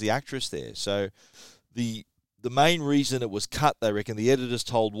she was the actress there. So the main reason it was cut, they reckon, the editors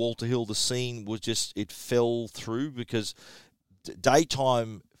told Walter Hill the scene was just, it fell through because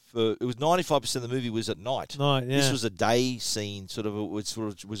daytime, it was 95% of the movie was at night. This was a day scene, it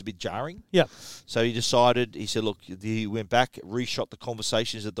was a bit jarring. Yeah. So he said, look, he went back, reshot the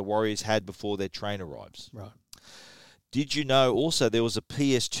conversations that the Warriors had before their train arrives. Right. Did you know also there was a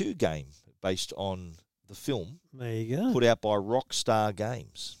PS2 game based on the film? There you go. Put out by Rockstar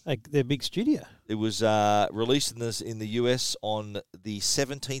Games. Their big studio. It was released in the US on the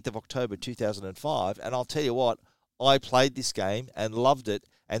 17th of October 2005, and I'll tell you what, I played this game and loved it,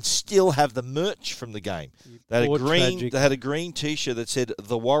 and still have the merch from the game. They had a green T-shirt that said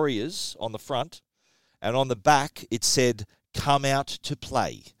 "The Warriors" on the front, and on the back it said "Come out to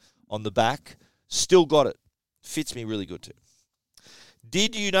play." On the back, still got it. Fits me really good too.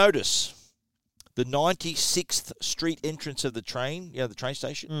 Did you notice the 96th Street entrance of the train? The train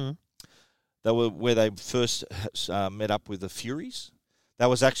station. Mm. They were where they first met up with the Furies. That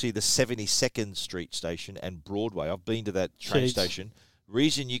was actually the 72nd Street station and Broadway. I've been to that train station.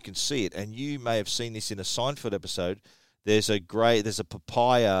 Reason you can see it, and you may have seen this in a Seinfeld episode. There's a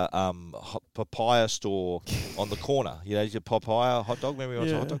papaya store on the corner. Your papaya hot dog. Remember you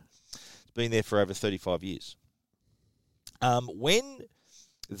want a hot dog? It's been there for over 35 years. Did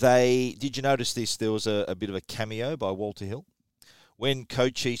you notice this? There was a bit of a cameo by Walter Hill. When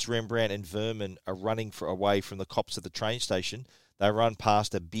Cochise, Rembrandt, and Vermin are running away from the cops at the train station, they run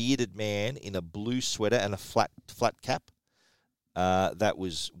past a bearded man in a blue sweater and a flat cap. That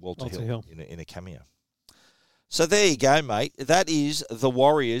was Walter Hill. In a cameo. So there you go, mate. That is The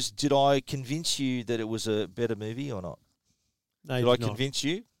Warriors. Did I convince you that it was a better movie or not? No, did I convince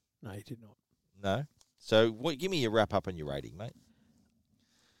you? No, you did not. No? So give me your wrap-up and your rating, mate.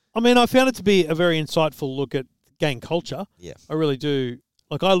 I mean, I found it to be a very insightful look at gang culture. Yeah. I really do.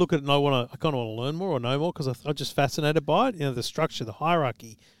 Like, I look at it and I kind of want to learn more or know more because I'm just fascinated by it. You know, the structure, the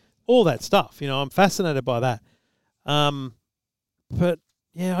hierarchy, all that stuff. You know, I'm fascinated by that. But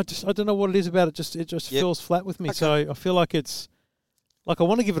yeah, I don't know what it is about it. It just feels flat with me. Okay. So I feel like it's like I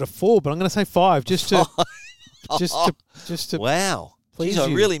want to give it a 4, but I'm going to say 5 just to Wow. Jeez,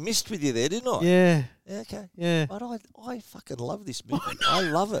 I really missed with you there, didn't I? Yeah. Okay. Yeah. But I fucking love this movie. I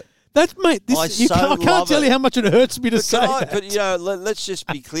love it. That's mate. I can't tell you how much it hurts me to say that. But you know, let's just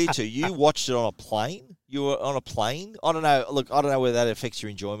be clear too. You watched it on a plane. You were on a plane. I don't know. Look, I don't know whether that affects your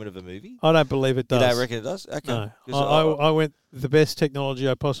enjoyment of a movie. I don't believe it does. You don't reckon it does? Okay. No. I went the best technology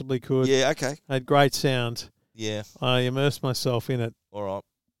I possibly could. Yeah. Okay. I had great sound. Yeah. I immersed myself in it. All right.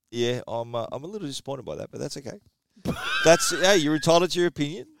 Yeah. I'm a little disappointed by that, but that's okay. Hey, you're entitled to your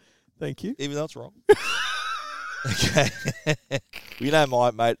opinion. Thank you. Even though it's wrong. Okay. You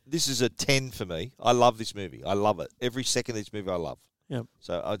know, mate, this is a 10 for me. I love this movie. I love it. Every second of this movie I love. Yep.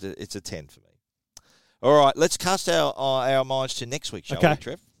 So it's a 10 for me. All right, let's cast our minds to next week, shall we,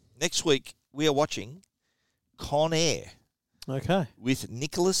 Trev? Next week, we are watching Con Air. Okay. With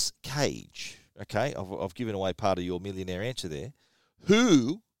Nicolas Cage. Okay, I've given away part of your millionaire answer there.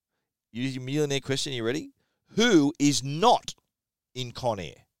 Who, your millionaire question, you ready? Who is not in Con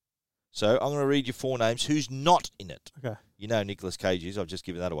Air? So I'm going to read you 4 names. Who's not in it? Okay. You know Nicolas Cage is. I've just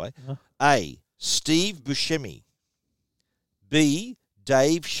given that away. Uh-huh. A, Steve Buscemi. B,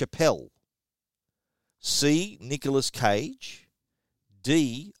 Dave Chappelle. C, Nicolas Cage.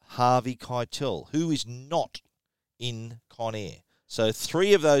 D, Harvey Keitel. Who is not in Con Air? So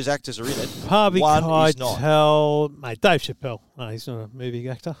 3 of those actors are in it. Harvey Keitel is not. Mate, Dave Chappelle. No, he's not a movie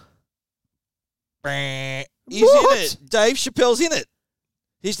actor. He's in it. Dave Chappelle's in it.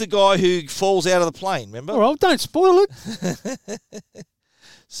 He's the guy who falls out of the plane, remember? All right, don't spoil it.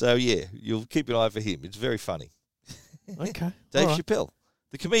 So, yeah, you'll keep an eye for him. It's very funny. Okay. Dave Chappelle,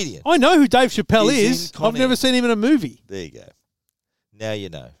 the comedian. I know who Dave Chappelle is. I've never seen him in a movie. There you go. Now you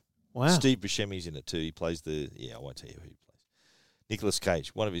know. Wow. Steve Buscemi's in it too. He plays I won't tell you who he plays. Nicolas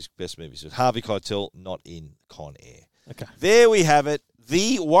Cage, one of his best movies. Harvey Keitel, not in Con Air. Okay. There we have it.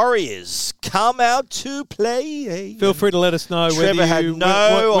 The Warriors come out to play. Feel free to let us know whether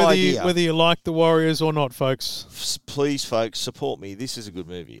you like the Warriors or not, folks. Please, folks, support me. This is a good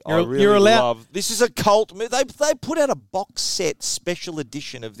movie. You're allowed. This is a cult movie. They put out a box set special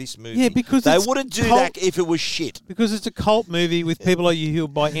edition of this movie. Yeah, because they wouldn't do that if it was shit. Because it's a cult movie with people like you who'll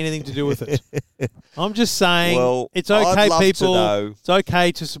buy anything to do with it. I'm just saying, it's okay, people. It's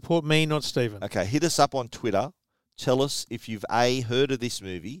okay to support me, not Stephen. Okay, hit us up on Twitter. Tell us if you've A, heard of this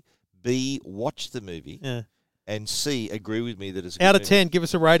movie, B, watched the movie, and C, agree with me that it's a good out of movie. 10. Give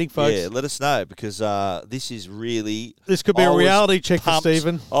us a rating, folks. Yeah, let us know because this is really... This could be a reality check for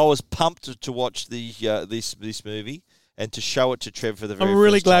Stephen. I was pumped to watch this movie and to show it to Trev for the very first time. I'm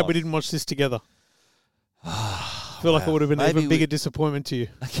really glad we didn't watch this together. I feel like it would have been an even bigger disappointment to you.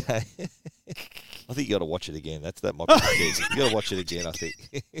 Okay. I think you got to watch it again. That might be easy. You got to watch it again, I think.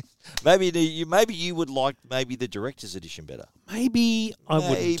 maybe you would like the director's edition better. Maybe I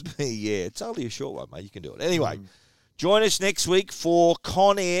wouldn't. Yeah. It's only a short one, mate. You can do it. Anyway, join us next week for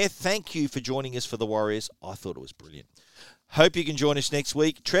Con Air. Thank you for joining us for the Warriors. I thought it was brilliant. Hope you can join us next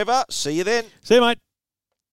week. Trevor, see you then. See you, mate.